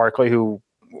Saquon Barkley, who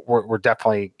we're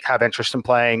definitely have interest in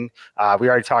playing. We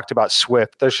already talked about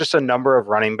Swift. There's just a number of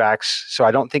running backs, so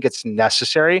I don't think it's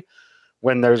necessary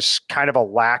when there's kind of a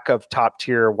lack of top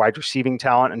tier wide receiving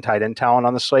talent and tight end talent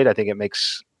on the slate. I think it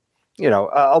makes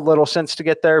a little sense to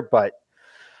get there, but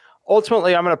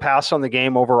ultimately I'm going to pass on the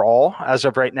game overall as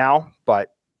of right now.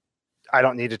 But I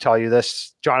don't need to tell you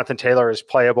this. Jonathan Taylor is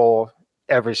playable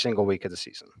every single week of the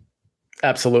season.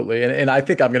 Absolutely. And I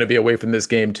think I'm going to be away from this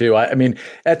game too. I mean,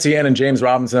 Etienne and James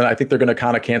Robinson, I think they're going to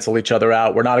kind of cancel each other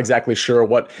out. We're not exactly sure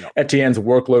what Etienne's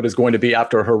workload is going to be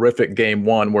after a horrific game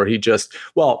 1 where it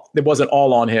wasn't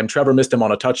all on him. Trevor missed him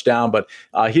on a touchdown, but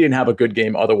he didn't have a good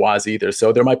game otherwise either.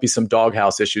 So there might be some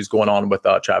doghouse issues going on with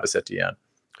Travis Etienne.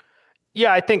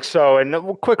 Yeah, I think so.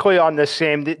 And quickly on this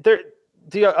game,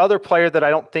 the other player that I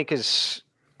don't think is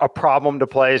a problem to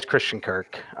play is Christian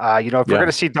Kirk. If we're going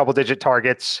to see double-digit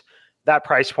targets, that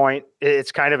price point,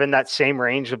 it's kind of in that same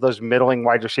range of those middling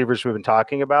wide receivers we've been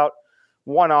talking about.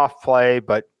 One-off play,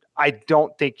 but I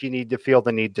don't think you need to feel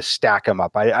the need to stack him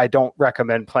up. I don't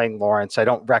recommend playing Lawrence. I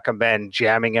don't recommend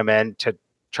jamming him in to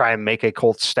try and make a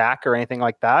cold stack or anything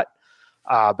like that.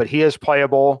 But he is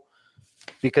playable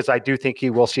because I do think he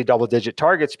will see double-digit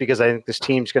targets because I think this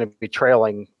team's going to be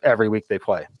trailing every week they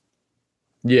play.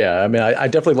 Yeah, I mean, I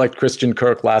definitely liked Christian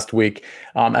Kirk last week,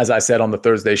 as I said on the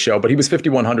Thursday show, but he was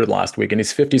 5,100 last week and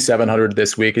he's 5,700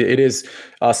 this week. It is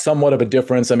somewhat of a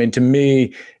difference. I mean, to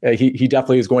me, he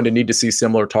definitely is going to need to see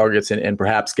similar targets and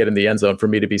perhaps get in the end zone for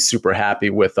me to be super happy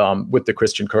with the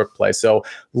Christian Kirk play. So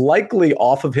likely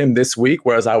off of him this week,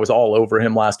 whereas I was all over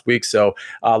him last week. So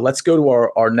let's go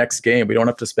to our next game. We don't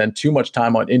have to spend too much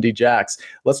time on Indy Jacks.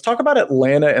 Let's talk about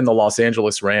Atlanta and the Los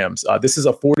Angeles Rams. This is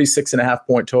a 46.5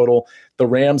 point total. The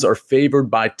Rams are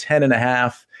favored by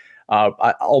 10.5.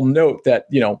 I'll note that,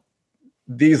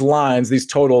 these lines, these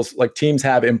totals, like teams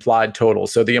have implied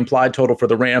totals. So the implied total for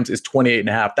the Rams is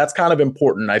 28.5. That's kind of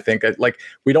important, I think. Like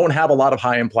we don't have a lot of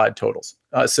high implied totals.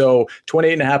 So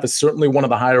 28.5 is certainly one of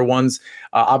the higher ones.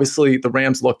 Obviously, the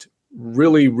Rams looked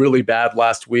really, really bad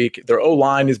last week. Their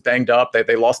O-line is banged up.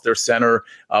 They lost their center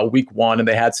week one, and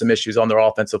they had some issues on their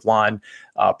offensive line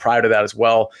prior to that as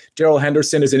well. Darrell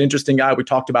Henderson is an interesting guy. We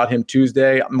talked about him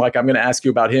Tuesday. Mike, I'm going to ask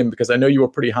you about him because I know you were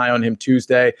pretty high on him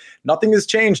Tuesday. Nothing has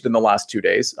changed in the last 2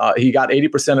 days. He got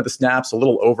 80% of the snaps, a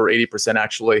little over 80%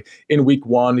 actually, in week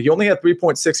one. He only had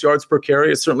 3.6 yards per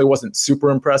carry. It certainly wasn't super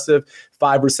impressive.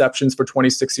 5 receptions for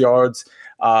 26 yards.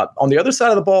 On the other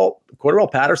side of the ball,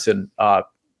 Cordarrelle Patterson,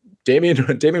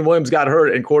 Damian Williams got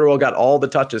hurt, and Cordarrelle got all the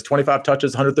touches, 25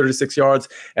 touches, 136 yards,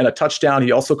 and a touchdown.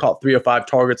 He also caught 3 of 5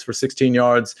 targets for 16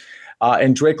 yards.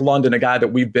 And Drake London, a guy that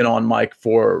we've been on, Mike,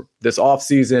 for this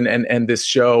offseason and this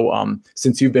show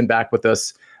since you've been back with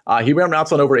us. He ran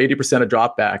routes on over 80% of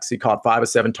dropbacks. He caught 5 of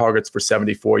 7 targets for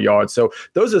 74 yards. So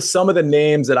those are some of the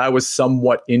names that I was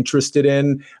somewhat interested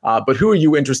in. But who are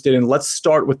you interested in? Let's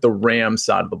start with the Rams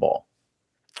side of the ball.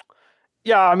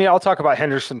 Yeah, I mean, I'll talk about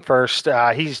Henderson first.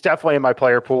 He's definitely in my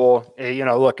player pool.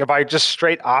 Look, if I just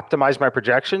straight optimize my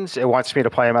projections, it wants me to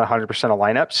play him at 100% of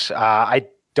lineups. I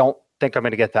don't think I'm going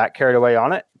to get that carried away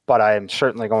on it, but I am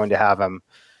certainly going to have him,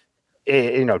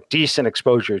 decent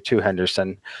exposure to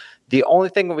Henderson. The only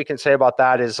thing that we can say about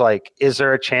that is is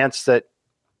there a chance that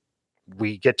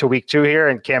we get to week 2 here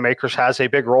and Cam Akers has a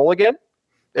big role again?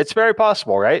 It's very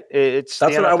possible, right? That's the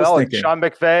NFL, what I was thinking. Sean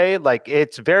McVay,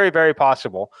 it's very, very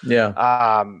possible.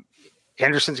 Yeah.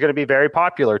 Henderson's going to be very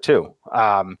popular too.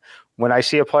 When I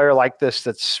see a player like this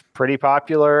that's pretty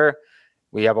popular,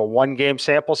 we have a 1-game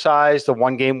sample size. The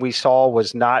 1 game we saw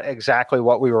was not exactly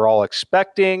what we were all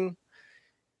expecting.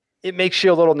 It makes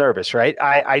you a little nervous, right?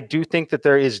 I do think that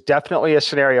there is definitely a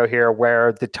scenario here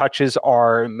where the touches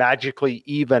are magically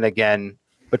even again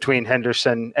between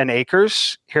Henderson and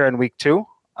Akers here in week 2.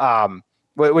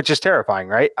 Which is terrifying,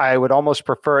 right? I would almost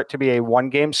prefer it to be a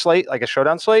 1-game slate, like a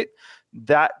showdown slate.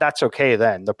 That's okay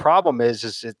then. The problem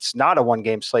is it's not a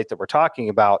 1-game slate that we're talking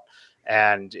about.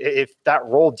 And if that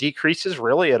role decreases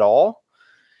really at all,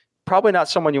 probably not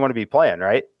someone you want to be playing,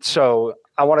 right? So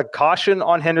I want to caution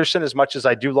on Henderson as much as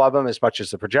I do love him, as much as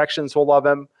the projections will love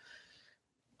him.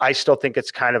 I still think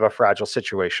it's kind of a fragile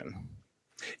situation.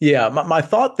 Yeah, my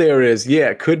thought there is,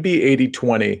 it could be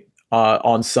 80-20.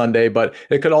 On Sunday, but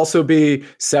it could also be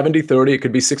 70-30, it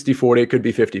could be 60-40, it could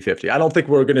be 50-50. I don't think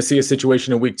we're going to see a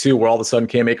situation in week 2 where all of a sudden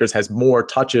Cam Akers has more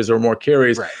touches or more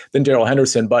carries than Darrell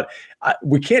Henderson, but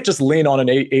we can't just lean on an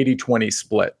 80-20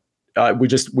 split.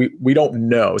 We don't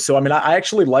know. So, I mean, I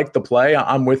actually like the play.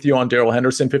 I'm with you on Darrell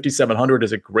Henderson. 5,700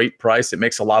 is a great price. It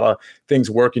makes a lot of things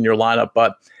work in your lineup,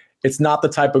 but it's not the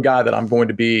type of guy that I'm going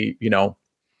to be,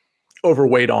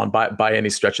 overweight on by any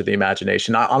stretch of the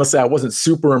imagination. Honestly, I wasn't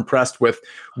super impressed with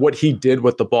what he did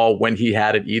with the ball when he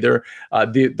had it either.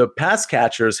 The pass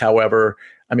catchers, however,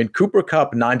 I mean, Cooper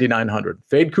Kupp, 9,900.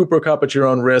 Fade Cooper Kupp at your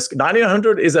own risk.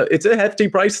 9,900 it's a hefty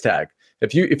price tag.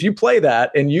 If you play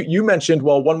that, and you mentioned,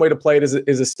 well, one way to play it is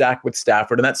a stack with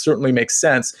Stafford, and that certainly makes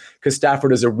sense because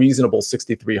Stafford is a reasonable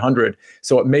 6,300.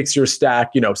 So it makes your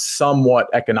stack, somewhat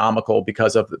economical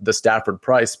because of the Stafford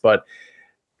price, but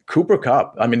Cooper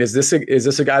Kupp, I mean, is this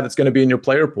a guy that's going to be in your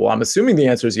player pool? I'm assuming the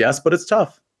answer is yes, but it's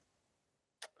tough.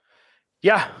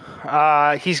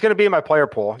 Yeah, he's going to be in my player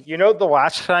pool. The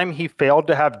last time he failed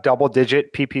to have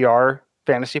double-digit PPR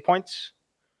fantasy points,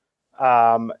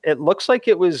 it looks like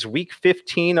it was week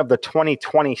 15 of the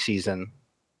 2020 season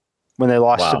when they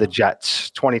lost to the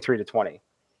Jets, 23-20.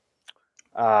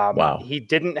 Wow. He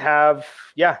didn't have,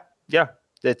 yeah.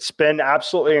 It's been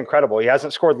absolutely incredible. He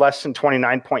hasn't scored less than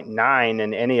 29.9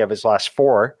 in any of his last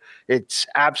 4. It's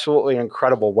absolutely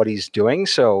incredible what he's doing.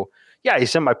 So, Yeah,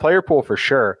 he's in my player pool for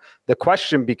sure. The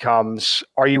question becomes,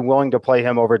 are you willing to play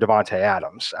him over Devontae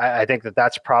Adams? I think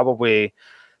that's probably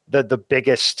the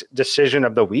biggest decision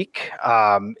of the week.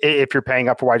 If you're paying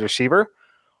up for wide receiver,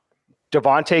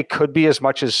 Devontae could be as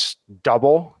much as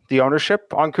double the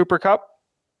ownership on Cooper Kupp.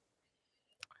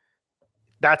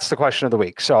 That's the question of the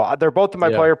week. So they're both in my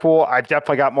player pool. I've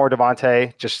definitely got more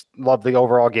Devontae. Just love the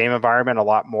overall game environment a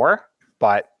lot more.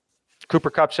 But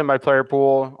Cooper Kupp's in my player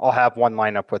pool. I'll have one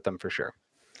lineup with them for sure.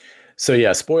 So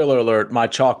yeah, spoiler alert, my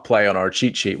chalk play on our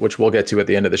cheat sheet, which we'll get to at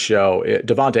the end of the show,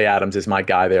 Devontae Adams is my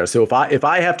guy there. So if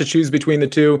I have to choose between the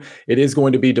two, it is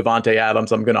going to be Devontae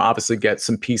Adams. I'm going to obviously get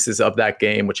some pieces of that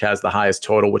game, which has the highest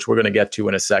total, which we're going to get to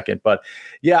in a second. But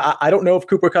yeah, I don't know if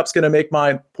Cooper Kupp's going to make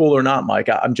my pool or not, Mike.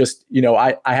 I'm just,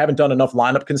 I haven't done enough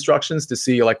lineup constructions to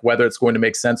see like whether it's going to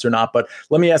make sense or not. But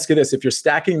let me ask you this. If you're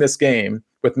stacking this game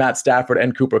with Matt Stafford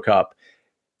and Cooper Kupp,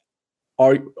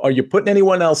 are you putting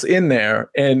anyone else in there,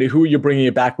 and who are you bringing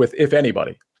it back with, if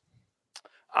anybody?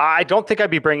 I don't think I'd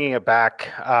be bringing it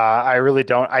back. I really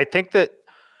don't. I think that,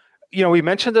 we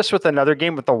mentioned this with another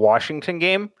game, with the Washington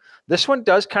game. This one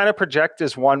does kind of project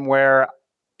as one where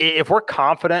if we're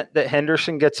confident that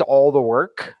Henderson gets all the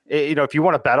work, if you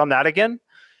want to bet on that again,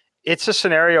 it's a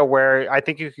scenario where I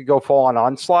think you could go full on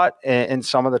onslaught in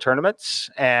some of the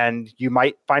tournaments, and you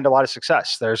might find a lot of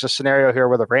success. There's a scenario here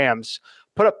where the Rams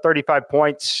put up 35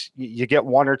 points. You get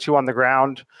one or two on the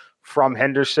ground from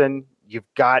Henderson. You've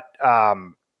got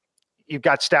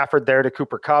Stafford there to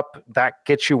Cooper Kupp. That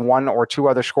gets you one or two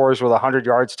other scores with 100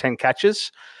 yards, 10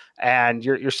 catches, and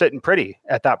you're sitting pretty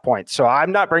at that point. So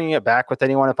I'm not bringing it back with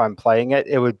anyone if I'm playing it.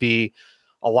 It would be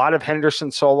a lot of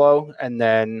Henderson solo and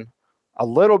then a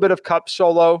little bit of Kupp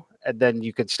solo, and then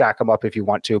you could stack them up if you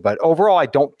want to. But overall, I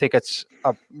don't think it's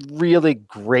a really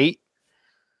great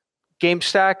game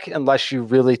stack unless you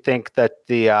really think that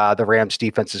the Rams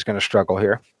defense is going to struggle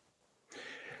here.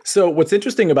 So what's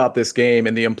interesting about this game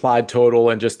and the implied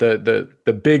total and just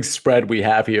the big spread we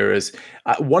have here is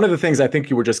one of the things I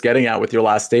think you were just getting at with your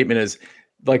last statement is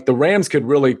like the Rams could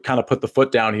really kind of put the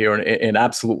foot down here and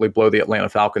absolutely blow the Atlanta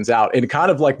Falcons out and kind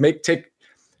of like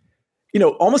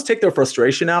almost take their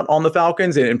frustration out on the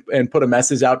Falcons and put a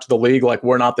message out to the league like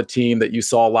we're not the team that you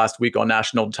saw last week on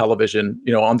national television,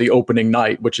 on the opening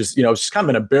night, which is, it's just kind of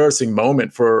an embarrassing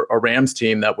moment for a Rams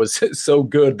team that was so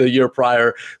good the year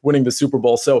prior, winning the Super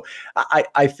Bowl. So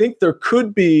I think there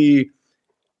could be,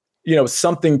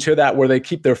 something to that where they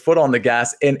keep their foot on the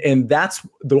gas. And that's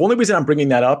the only reason I'm bringing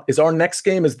that up is our next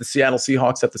game is the Seattle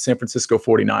Seahawks at the San Francisco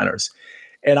 49ers.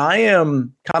 And I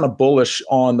am kind of bullish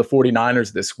on the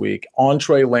 49ers this week, on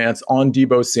Trey Lance, on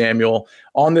Deebo Samuel,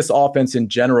 on this offense in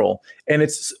general. And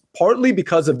it's partly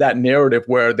because of that narrative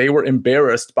where they were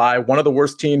embarrassed by one of the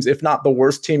worst teams, if not the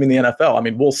worst team in the NFL. I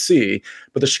mean, we'll see.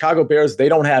 But the Chicago Bears, they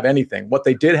don't have anything. What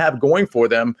they did have going for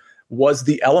them was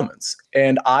the elements.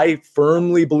 And I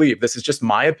firmly believe, this is just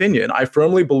my opinion, I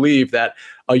firmly believe that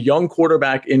a young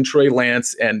quarterback in Trey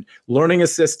Lance and learning a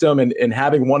system and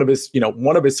having one of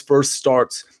his first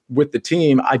starts with the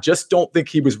team, I just don't think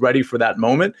he was ready for that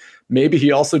moment. Maybe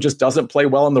he also just doesn't play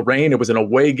well in the rain. It was an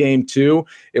away game too.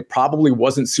 It probably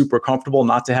wasn't super comfortable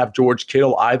not to have George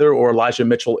Kittle either or Elijah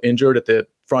Mitchell injured at the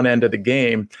front end of the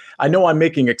game. I know I'm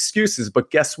making excuses,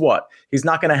 but guess what? He's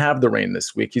not going to have the rain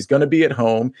this week. He's going to be at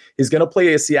home. He's going to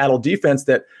play a Seattle defense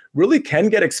that really can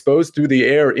get exposed through the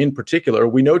air in particular.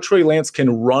 We know Trey Lance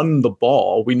can run the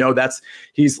ball. We know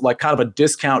he's like kind of a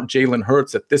discount Jalen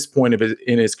Hurts at this point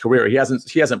in his career. He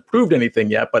hasn't proved anything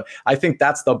yet, but I think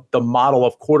that's the model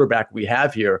of quarterback we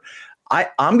have here.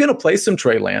 I'm going to play some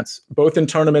Trey Lance, both in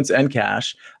tournaments and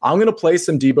cash. I'm going to play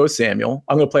some Deebo Samuel.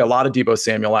 I'm going to play a lot of Deebo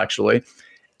Samuel, actually.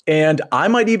 And I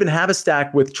might even have a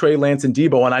stack with Trey Lance and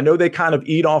Deebo. And I know they kind of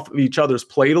eat off of each other's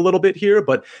plate a little bit here,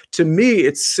 but to me,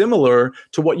 it's similar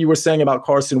to what you were saying about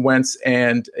Carson Wentz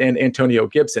and Antonio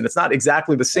Gibson. It's not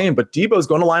exactly the same, but Deebo's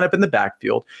going to line up in the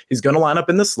backfield. He's going to line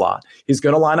up in the slot. He's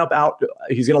going to line up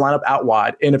out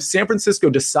wide. And if San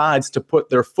Francisco decides to put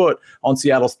their foot on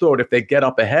Seattle's throat, if they get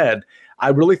up ahead, I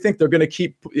really think they're going to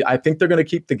keep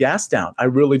the gas down. I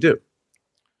really do.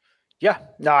 Yeah,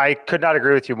 no, I could not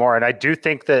agree with you more. And I do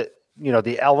think that,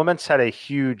 the elements had a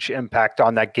huge impact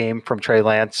on that game from Trey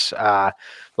Lance.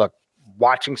 Look,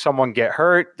 watching someone get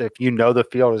hurt, if the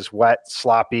field is wet,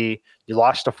 sloppy, you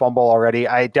lost a fumble already,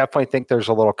 I definitely think there's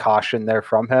a little caution there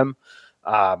from him.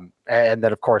 And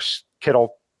then, of course,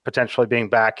 Kittle potentially being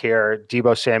back here,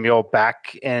 Deebo Samuel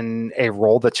back in a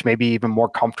role that's maybe even more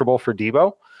comfortable for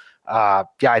Deebo.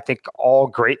 I think all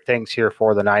great things here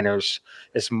for the Niners.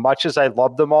 As much as I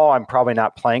love them all, I'm probably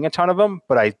not playing a ton of them,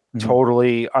 but I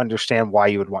totally understand why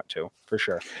you would want to, for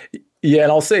sure. Yeah,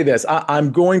 and I'll say this.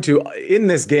 I'm going to, in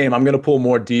this game, I'm going to pull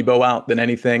more Debo out than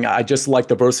anything. I just like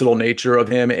the versatile nature of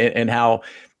him and how,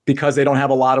 because they don't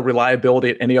have a lot of reliability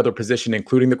at any other position,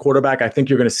 including the quarterback, I think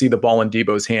you're going to see the ball in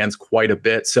Debo's hands quite a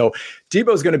bit. So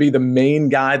Debo's going to be the main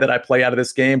guy that I play out of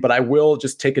this game, but I will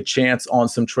just take a chance on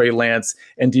some Trey Lance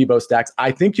and Debo stacks.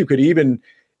 I think you could even,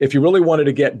 if you really wanted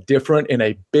to get different in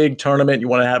a big tournament, you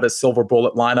want to have a silver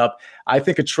bullet lineup, I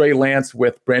think a Trey Lance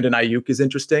with Brandon Ayuk is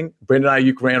interesting. Brandon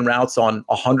Ayuk ran routes on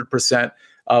 100%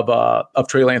 of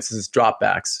Trey Lance's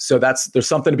dropbacks. So there's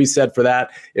something to be said for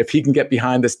that. If he can get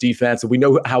behind this defense, and we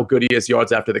know how good he is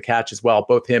yards after the catch as well,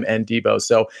 both him and Debo.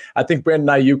 So I think Brandon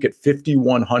Ayuk at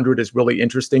 5,100 is really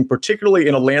interesting, particularly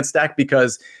in a Lance stack,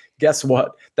 because guess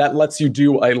what? That lets you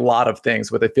do a lot of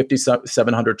things with a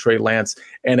 5,700 Trey Lance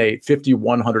and a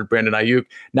 5,100 Brandon Ayuk.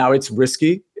 Now, it's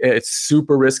risky. It's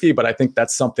super risky, but I think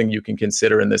that's something you can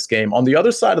consider in this game. On the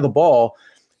other side of the ball,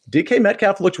 DK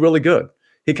Metcalf looked really good.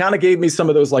 He kind of gave me some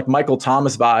of those like Michael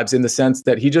Thomas vibes in the sense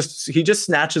that he just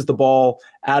snatches the ball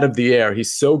out of the air.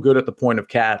 He's so good at the point of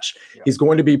catch. Yeah. He's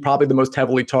going to be probably the most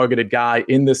heavily targeted guy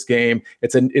in this game.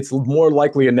 It's more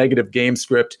likely a negative game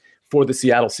script for the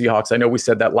Seattle Seahawks. I know we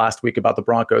said that last week about the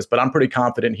Broncos, but I'm pretty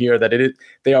confident here that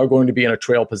they are going to be in a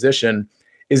trail position.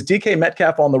 Is DK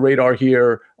Metcalf on the radar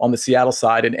here on the Seattle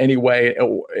side in any way,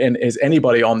 and is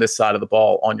anybody on this side of the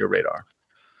ball on your radar?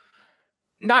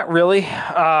 Not really.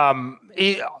 Let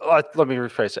me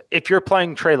rephrase it. If you're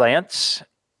playing Trey Lance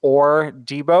or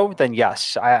Debo, then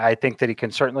yes, I think that he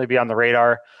can certainly be on the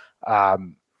radar.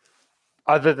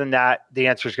 Other than that, the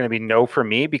answer is going to be no for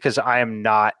me, because I am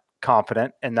not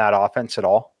confident in that offense at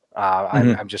all.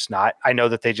 I'm just not. I know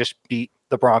that they just beat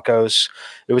the Broncos.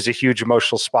 It was a huge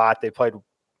emotional spot. They played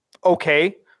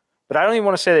okay, but I don't even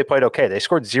want to say they played okay. They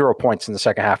scored 0 points in the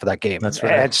second half of that game. That's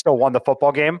right. And still won the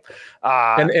football game.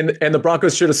 And the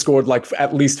Broncos should have scored like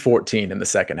at least 14 in the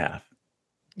second half.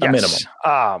 A minimum.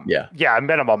 Yeah, a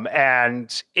minimum.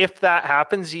 And if that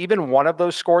happens, even one of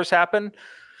those scores happen,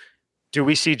 do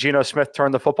we see Geno Smith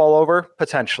turn the football over?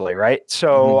 Potentially, right?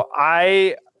 So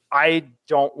I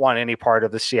don't want any part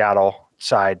of the Seattle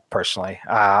side personally.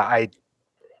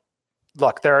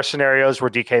 Look, there are scenarios where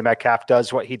DK Metcalf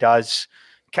does what he does,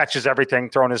 catches everything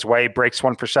thrown his way, breaks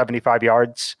one for 75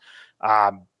 yards.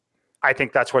 I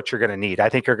think that's what you're going to need. I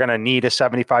think you're going to need a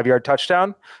 75-yard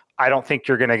touchdown. I don't think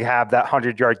you're going to have that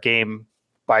 100-yard game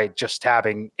by just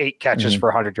having 8 catches for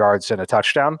 100 yards and a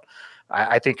touchdown.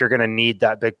 I think you're going to need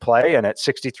that big play. And at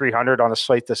 6,300 on a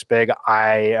slate this big,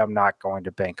 I am not going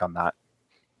to bank on that.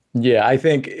 Yeah, I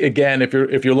think, again, if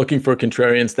you're looking for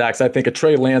contrarian stacks, I think a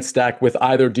Trey Lance stack with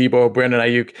either Debo, Brandon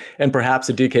Ayuk, and perhaps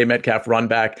a DK Metcalf run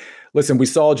back. Listen, we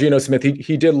saw Geno Smith.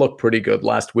 He did look pretty good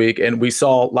last week. And we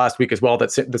saw last week as well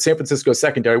that the San Francisco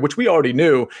secondary, which we already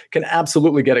knew, can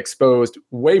absolutely get exposed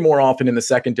way more often in the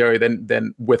secondary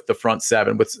than with the front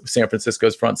seven, with San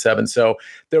Francisco's front seven. So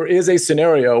there is a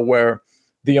scenario where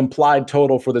the implied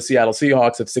total for the Seattle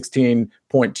Seahawks of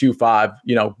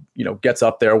 16.25, gets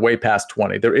up there way past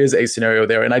 20. There is a scenario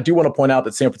there. And I do want to point out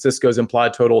that San Francisco's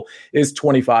implied total is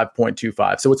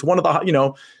 25.25. So it's one of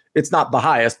the, it's not the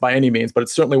highest by any means, but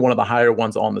it's certainly one of the higher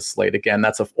ones on the slate. Again,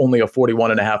 that's only a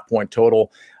 41.5 point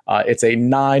total. It's a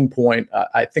 9 point,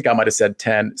 I think I might have said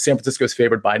 10. San Francisco's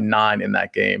favored by 9 in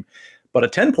that game. But a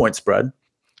 10-point spread,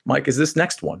 Mike, is this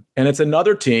next one. And it's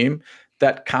another team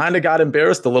that kind of got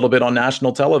embarrassed a little bit on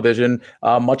national television,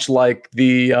 much like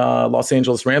the Los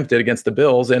Angeles Rams did against the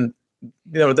Bills and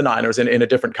the Niners in a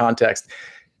different context.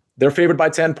 They're favored by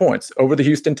 10 points over the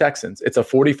Houston Texans. It's a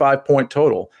 45-point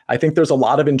total. I think there's a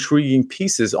lot of intriguing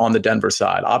pieces on the Denver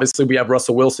side. Obviously, we have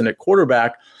Russell Wilson at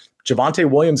quarterback. Javonte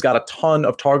Williams got a ton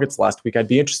of targets last week. I'd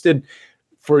be interested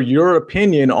for your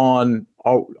opinion on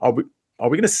are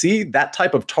we going to see that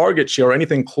type of target share or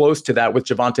anything close to that with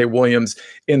Javonte Williams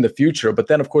in the future? But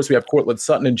then, of course, we have Cortland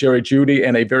Sutton and Jerry Jeudy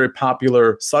and a very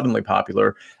suddenly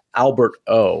popular Albert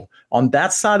O. On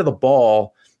that side of the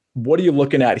ball, what are you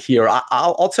looking at here?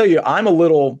 I'll tell you, I'm a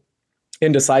little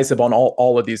indecisive on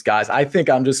all of these guys. I think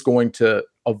I'm just going to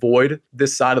avoid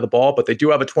this side of the ball, but they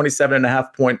do have a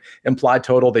 27.5 point implied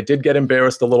total. They did get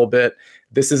embarrassed a little bit.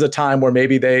 This is a time where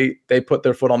maybe they put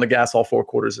their foot on the gas all 4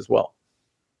 quarters as well.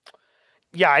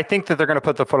 Yeah, I think that they're going to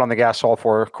put the foot on the gas all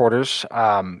 4 quarters.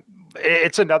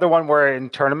 It's another one where in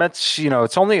tournaments,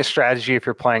 it's only a strategy if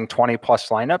you're playing 20 plus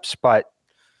lineups, but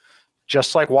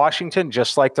just like Washington,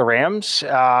 just like the Rams,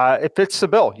 it fits the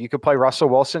bill. You could play Russell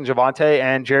Wilson, Javonte,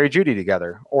 and Jerry Jeudy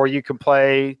together, or you can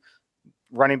play,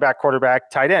 running back, quarterback,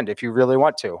 tight end if you really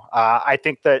want to. I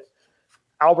think that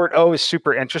Albert O is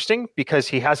super interesting because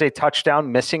he has a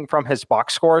touchdown missing from his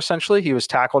box score. Essentially, he was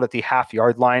tackled at the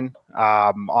half-yard line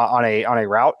on a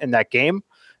route in that game.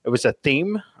 It was a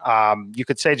theme. You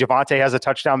could say Javonte has a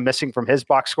touchdown missing from his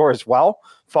box score as well,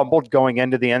 fumbled going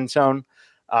into the end zone.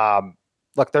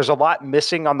 Look, there's a lot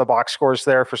missing on the box scores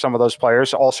there for some of those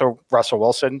players. Also, Russell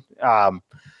Wilson.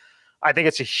 I think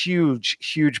it's a huge,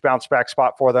 huge bounce back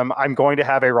spot for them. I'm going to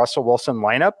have a Russell Wilson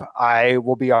lineup. I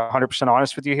will be 100%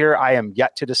 honest with you here. I am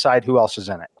yet to decide who else is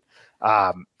in it.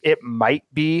 It might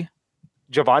be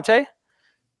Javonte.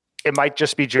 It might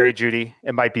just be Jerry Jeudy.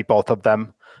 It might be both of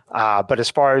them. But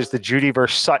as far as the Jeudy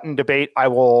versus Sutton debate, I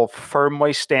will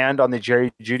firmly stand on the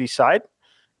Jerry Jeudy side.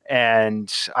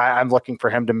 And I'm looking for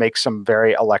him to make some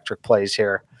very electric plays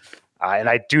here. And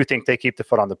I do think they keep the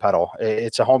foot on the pedal.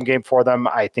 It's a home game for them.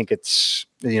 I think it's,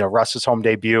 Russ's home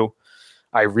debut.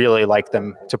 I really like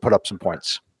them to put up some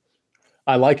points.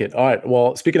 I like it. All right.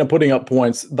 Well, speaking of putting up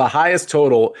points, the highest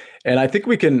total, and I think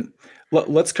we can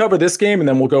let's cover this game and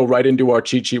then we'll go right into our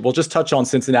cheat sheet. We'll just touch on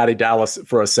Cincinnati, Dallas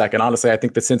for a second. Honestly, I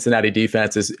think the Cincinnati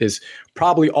defense is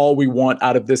probably all we want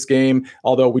out of this game.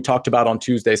 Although we talked about on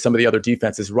Tuesday, some of the other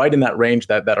defenses right in that range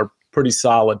that are pretty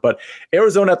solid. But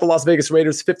Arizona at the Las Vegas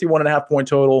Raiders, 51.5 point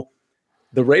total.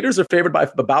 The Raiders are favored by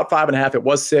about 5.5. It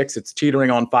was 6. It's teetering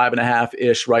on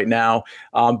 5.5-ish right now.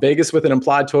 Vegas with an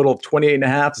implied total of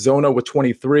 28.5. Zona with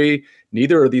 23.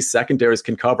 Neither of these secondaries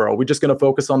can cover. Are we just going to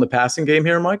focus on the passing game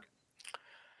here, Mike?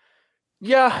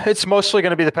 Yeah, it's mostly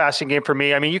going to be the passing game for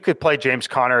me. I mean, you could play James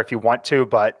Conner if you want to,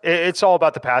 but it's all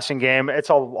about the passing game. It's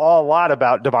a lot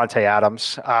about Devontae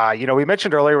Adams. We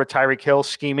mentioned earlier with Tyreek Hill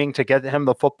scheming to get him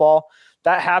the football.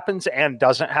 That happens and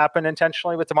doesn't happen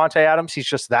intentionally with Devontae Adams. He's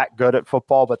just that good at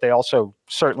football, but they also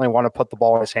certainly want to put the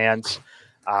ball in his hands.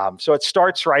 So it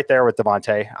starts right there with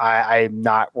Devontae. I'm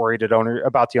not worried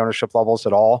about the ownership levels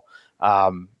at all.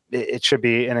 It should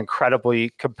be an incredibly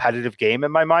competitive game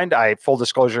in my mind. Full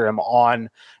disclosure, I'm on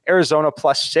Arizona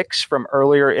 +6 from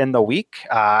earlier in the week.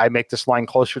 I make this line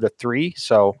closer to 3.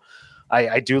 So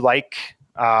I do like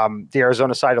the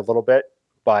Arizona side a little bit,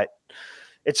 but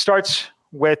it starts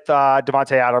with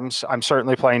Devontae Adams. I'm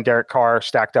certainly playing Derek Carr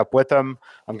stacked up with him.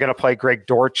 I'm going to play Greg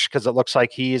Dortch because it looks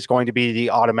like he is going to be the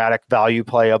automatic value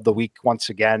play of the week once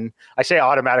again. I say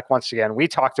automatic once again. We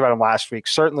talked about him last week.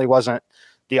 Certainly wasn't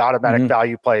the automatic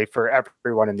value play for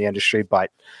everyone in the industry,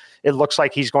 but it looks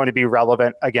like he's going to be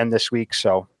relevant again this week.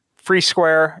 So free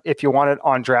square if you want it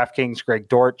on DraftKings, Greg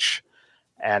Dortch.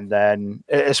 And then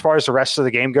as far as the rest of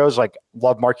the game goes,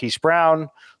 love Marquise Brown,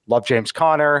 love James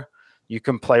Conner. You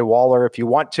can play Waller if you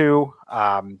want to.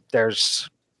 There's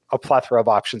a plethora of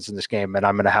options in this game, and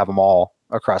I'm going to have them all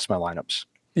across my lineups.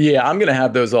 Yeah, I'm going to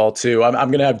have those all too. I'm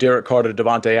going to have Derek Carr to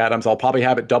Devontae Adams. I'll probably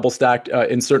have it double stacked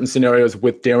in certain scenarios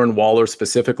with Darren Waller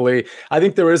specifically. I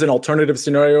think there is an alternative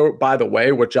scenario, by the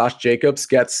way, where Josh Jacobs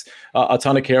gets a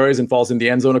ton of carries and falls in the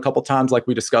end zone a couple times like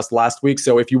we discussed last week.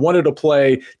 So if you wanted to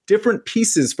play different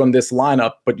pieces from this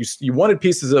lineup, but you wanted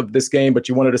pieces of this game, but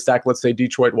you wanted to stack, let's say,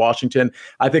 Detroit, Washington,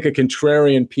 I think a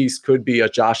contrarian piece could be a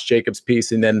Josh Jacobs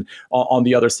piece. And then on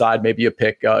the other side, maybe a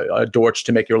pick a Dortch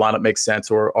to make your lineup make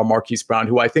sense, or Marquise Brown,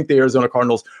 who I think the Arizona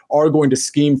Cardinals are going to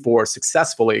scheme for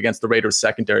successfully against the Raiders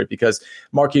secondary, because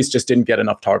Marquise just didn't get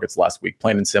enough targets last week,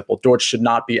 plain and simple. Dortch should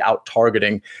not be out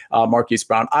targeting Marquise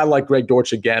Brown. I like Greg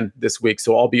Dortch again this week,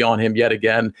 so I'll be on him yet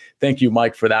again. Thank you,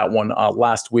 Mike, for that one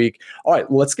last week. All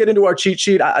right, let's get into our cheat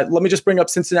sheet. Let me just bring up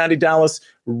Cincinnati, Dallas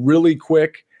really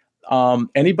quick.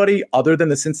 Anybody other than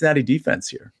the Cincinnati defense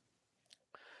here?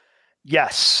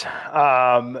 Yes.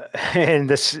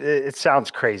 And it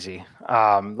sounds crazy.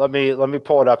 Let me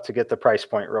pull it up to get the price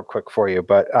point real quick for you.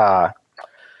 But all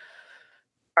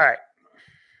right.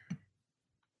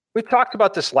 We talked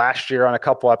about this last year on a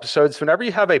couple episodes. Whenever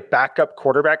you have a backup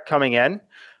quarterback coming in,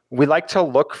 we like to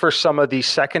look for some of the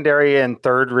secondary and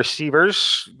third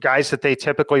receivers, guys that they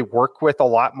typically work with a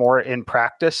lot more in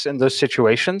practice in those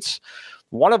situations.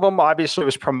 One of them obviously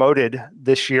was promoted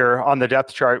this year on the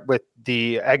depth chart with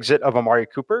the exit of Amari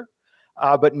Cooper.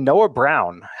 But Noah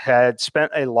Brown had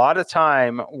spent a lot of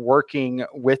time working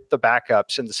with the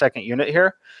backups in the second unit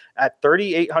here at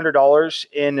 $3,800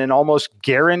 in an almost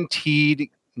guaranteed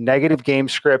negative game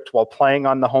script while playing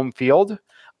on the home field.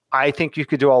 I think you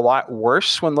could do a lot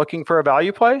worse when looking for a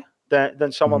value play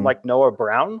than someone like Noah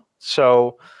Brown.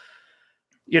 So,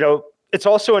 it's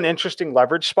also an interesting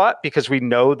leverage spot because we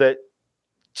know that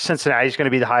Cincinnati is going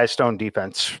to be the highest owned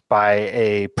defense by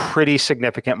a pretty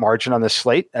significant margin on this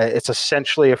slate. It's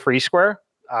essentially a free square.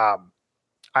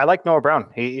 I like Noah Brown.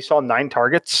 He saw 9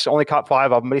 targets, only caught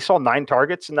 5 of them, but he saw 9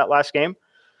 targets in that last game.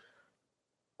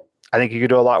 I think you could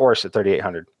do a lot worse at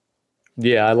 3,800.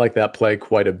 Yeah, I like that play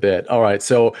quite a bit. All right,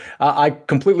 so I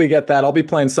completely get that. I'll be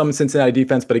playing some Cincinnati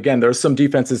defense, but again, there's some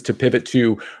defenses to pivot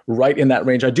to right in that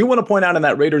range. I do want to point out in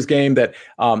that Raiders game that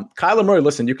Kyler Murray,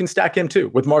 listen, you can stack him too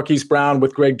with Marquise Brown,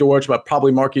 with Greg Dortch, but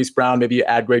probably Marquise Brown. Maybe you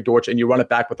add Greg Dortch and you run it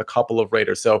back with a couple of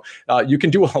Raiders. So you can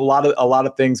do a lot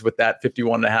of things with that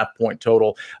 51.5 point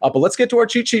total. But let's get to our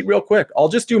cheat sheet real quick. I'll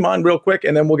just do mine real quick,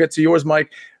 and then we'll get to yours,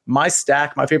 Mike. My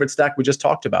favorite stack, we just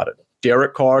talked about it.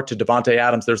 Derek Carr to Devontae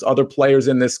Adams. There's other players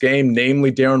in this game,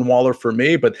 namely Darren Waller for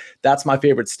me, but that's my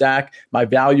favorite stack. My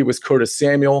value is Curtis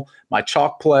Samuel. My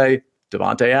chalk play,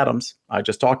 Devontae Adams. I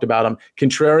just talked about him.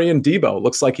 Contrarian Debo.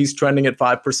 Looks like he's trending at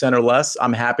 5% or less.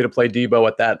 I'm happy to play Debo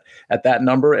at that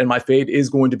number. And my fade is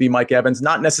going to be Mike Evans,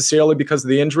 not necessarily because of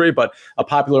the injury, but a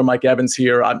popular Mike Evans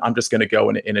here. I'm just going to go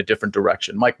in a different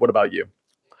direction. Mike, what about you?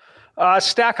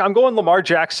 Stack, I'm going Lamar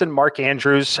Jackson, Mark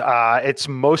Andrews. It's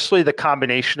mostly the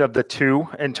combination of the two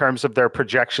in terms of their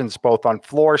projections, both on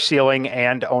floor, ceiling,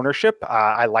 and ownership.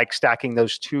 I like stacking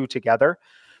those two together.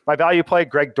 My value play,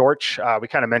 Greg Dortch. We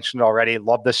kind of mentioned already.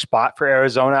 Love this spot for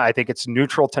Arizona. I think it's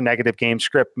neutral to negative game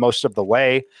script most of the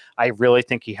way. I really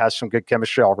think he has some good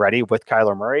chemistry already with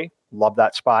Kyler Murray. Love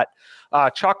that spot.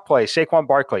 Chalk play, Saquon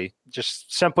Barkley.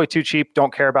 Just simply too cheap.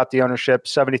 Don't care about the ownership.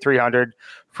 7,300.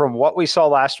 From what we saw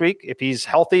last week, if he's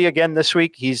healthy again this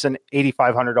week, he's an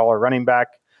 $8,500 running back.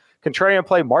 Contrarian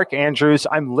play, Mark Andrews.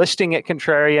 I'm listing it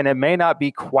contrarian. It may not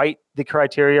be quite the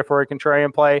criteria for a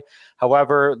contrarian play.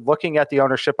 However, looking at the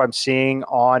ownership I'm seeing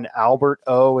on Albert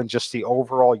O and just the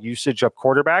overall usage of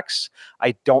quarterbacks,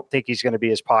 I don't think he's going to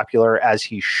be as popular as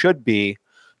he should be.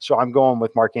 So I'm going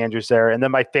with Mark Andrews there. And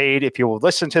then my fade, if you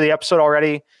listen to the episode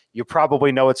already, you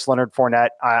probably know it's Leonard Fournette.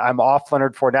 I'm off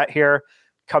Leonard Fournette here.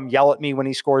 Come yell at me when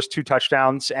he scores 2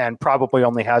 touchdowns and probably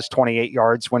only has 28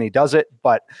 yards when he does it.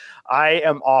 But I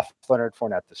am off Leonard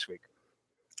Fournette this week.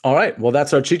 All right. Well,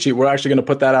 that's our cheat sheet. We're actually going to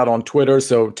put that out on Twitter,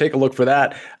 so take a look for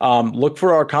that. Look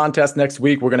for our contest next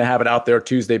week. We're going to have it out there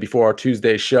Tuesday before our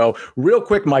Tuesday show. Real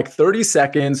quick, Mike, 30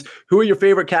 seconds. Who are your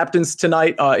favorite captains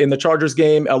tonight in the Chargers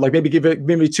game? Like maybe give it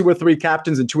maybe 2 or 3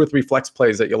 captains and 2 or 3 flex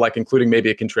plays that you like, including maybe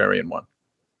a contrarian one.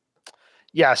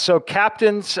 Yeah, so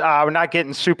captains, we're not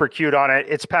getting super cute on it.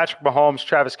 It's Patrick Mahomes,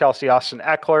 Travis Kelce, Austin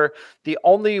Eckler. The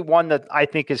only one that I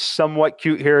think is somewhat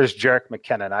cute here is Jerick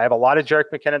McKinnon. I have a lot of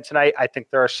Jerick McKinnon tonight. I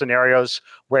think there are scenarios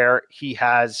where he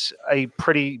has a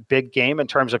pretty big game in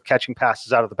terms of catching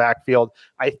passes out of the backfield.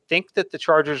 I think that the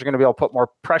Chargers are going to be able to put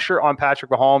more pressure on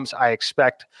Patrick Mahomes. I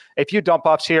expect a few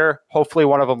dump-offs here. Hopefully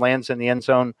one of them lands in the end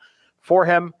zone for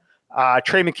him.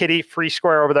 Trey McKitty, free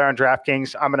square over there on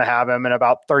DraftKings. I'm going to have him in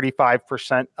about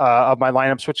 35% of my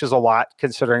lineups, which is a lot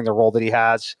considering the role that he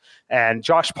has. And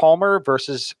Josh Palmer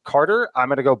versus Carter. I'm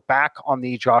going to go back on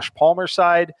the Josh Palmer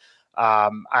side.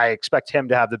 I expect him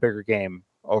to have the bigger game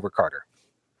over Carter.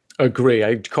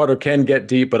 Agree. Carter can get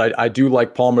deep, but I do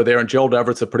like Palmer there. And Gerald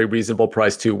Everett's a pretty reasonable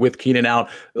price too. With Keenan out,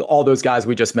 all those guys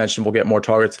we just mentioned will get more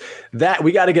targets. That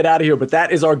we got to get out of here, but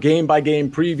that is our game-by-game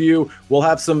preview. We'll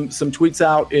have some tweets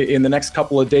out in the next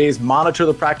couple of days. Monitor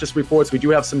the practice reports. We do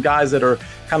have some guys that are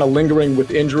kind of lingering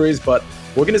with injuries, but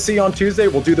we're going to see you on Tuesday.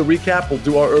 We'll do the recap. We'll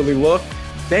do our early look.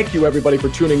 Thank you, everybody, for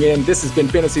tuning in. This has been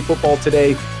Fantasy Football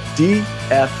Today,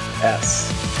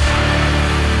 DFS.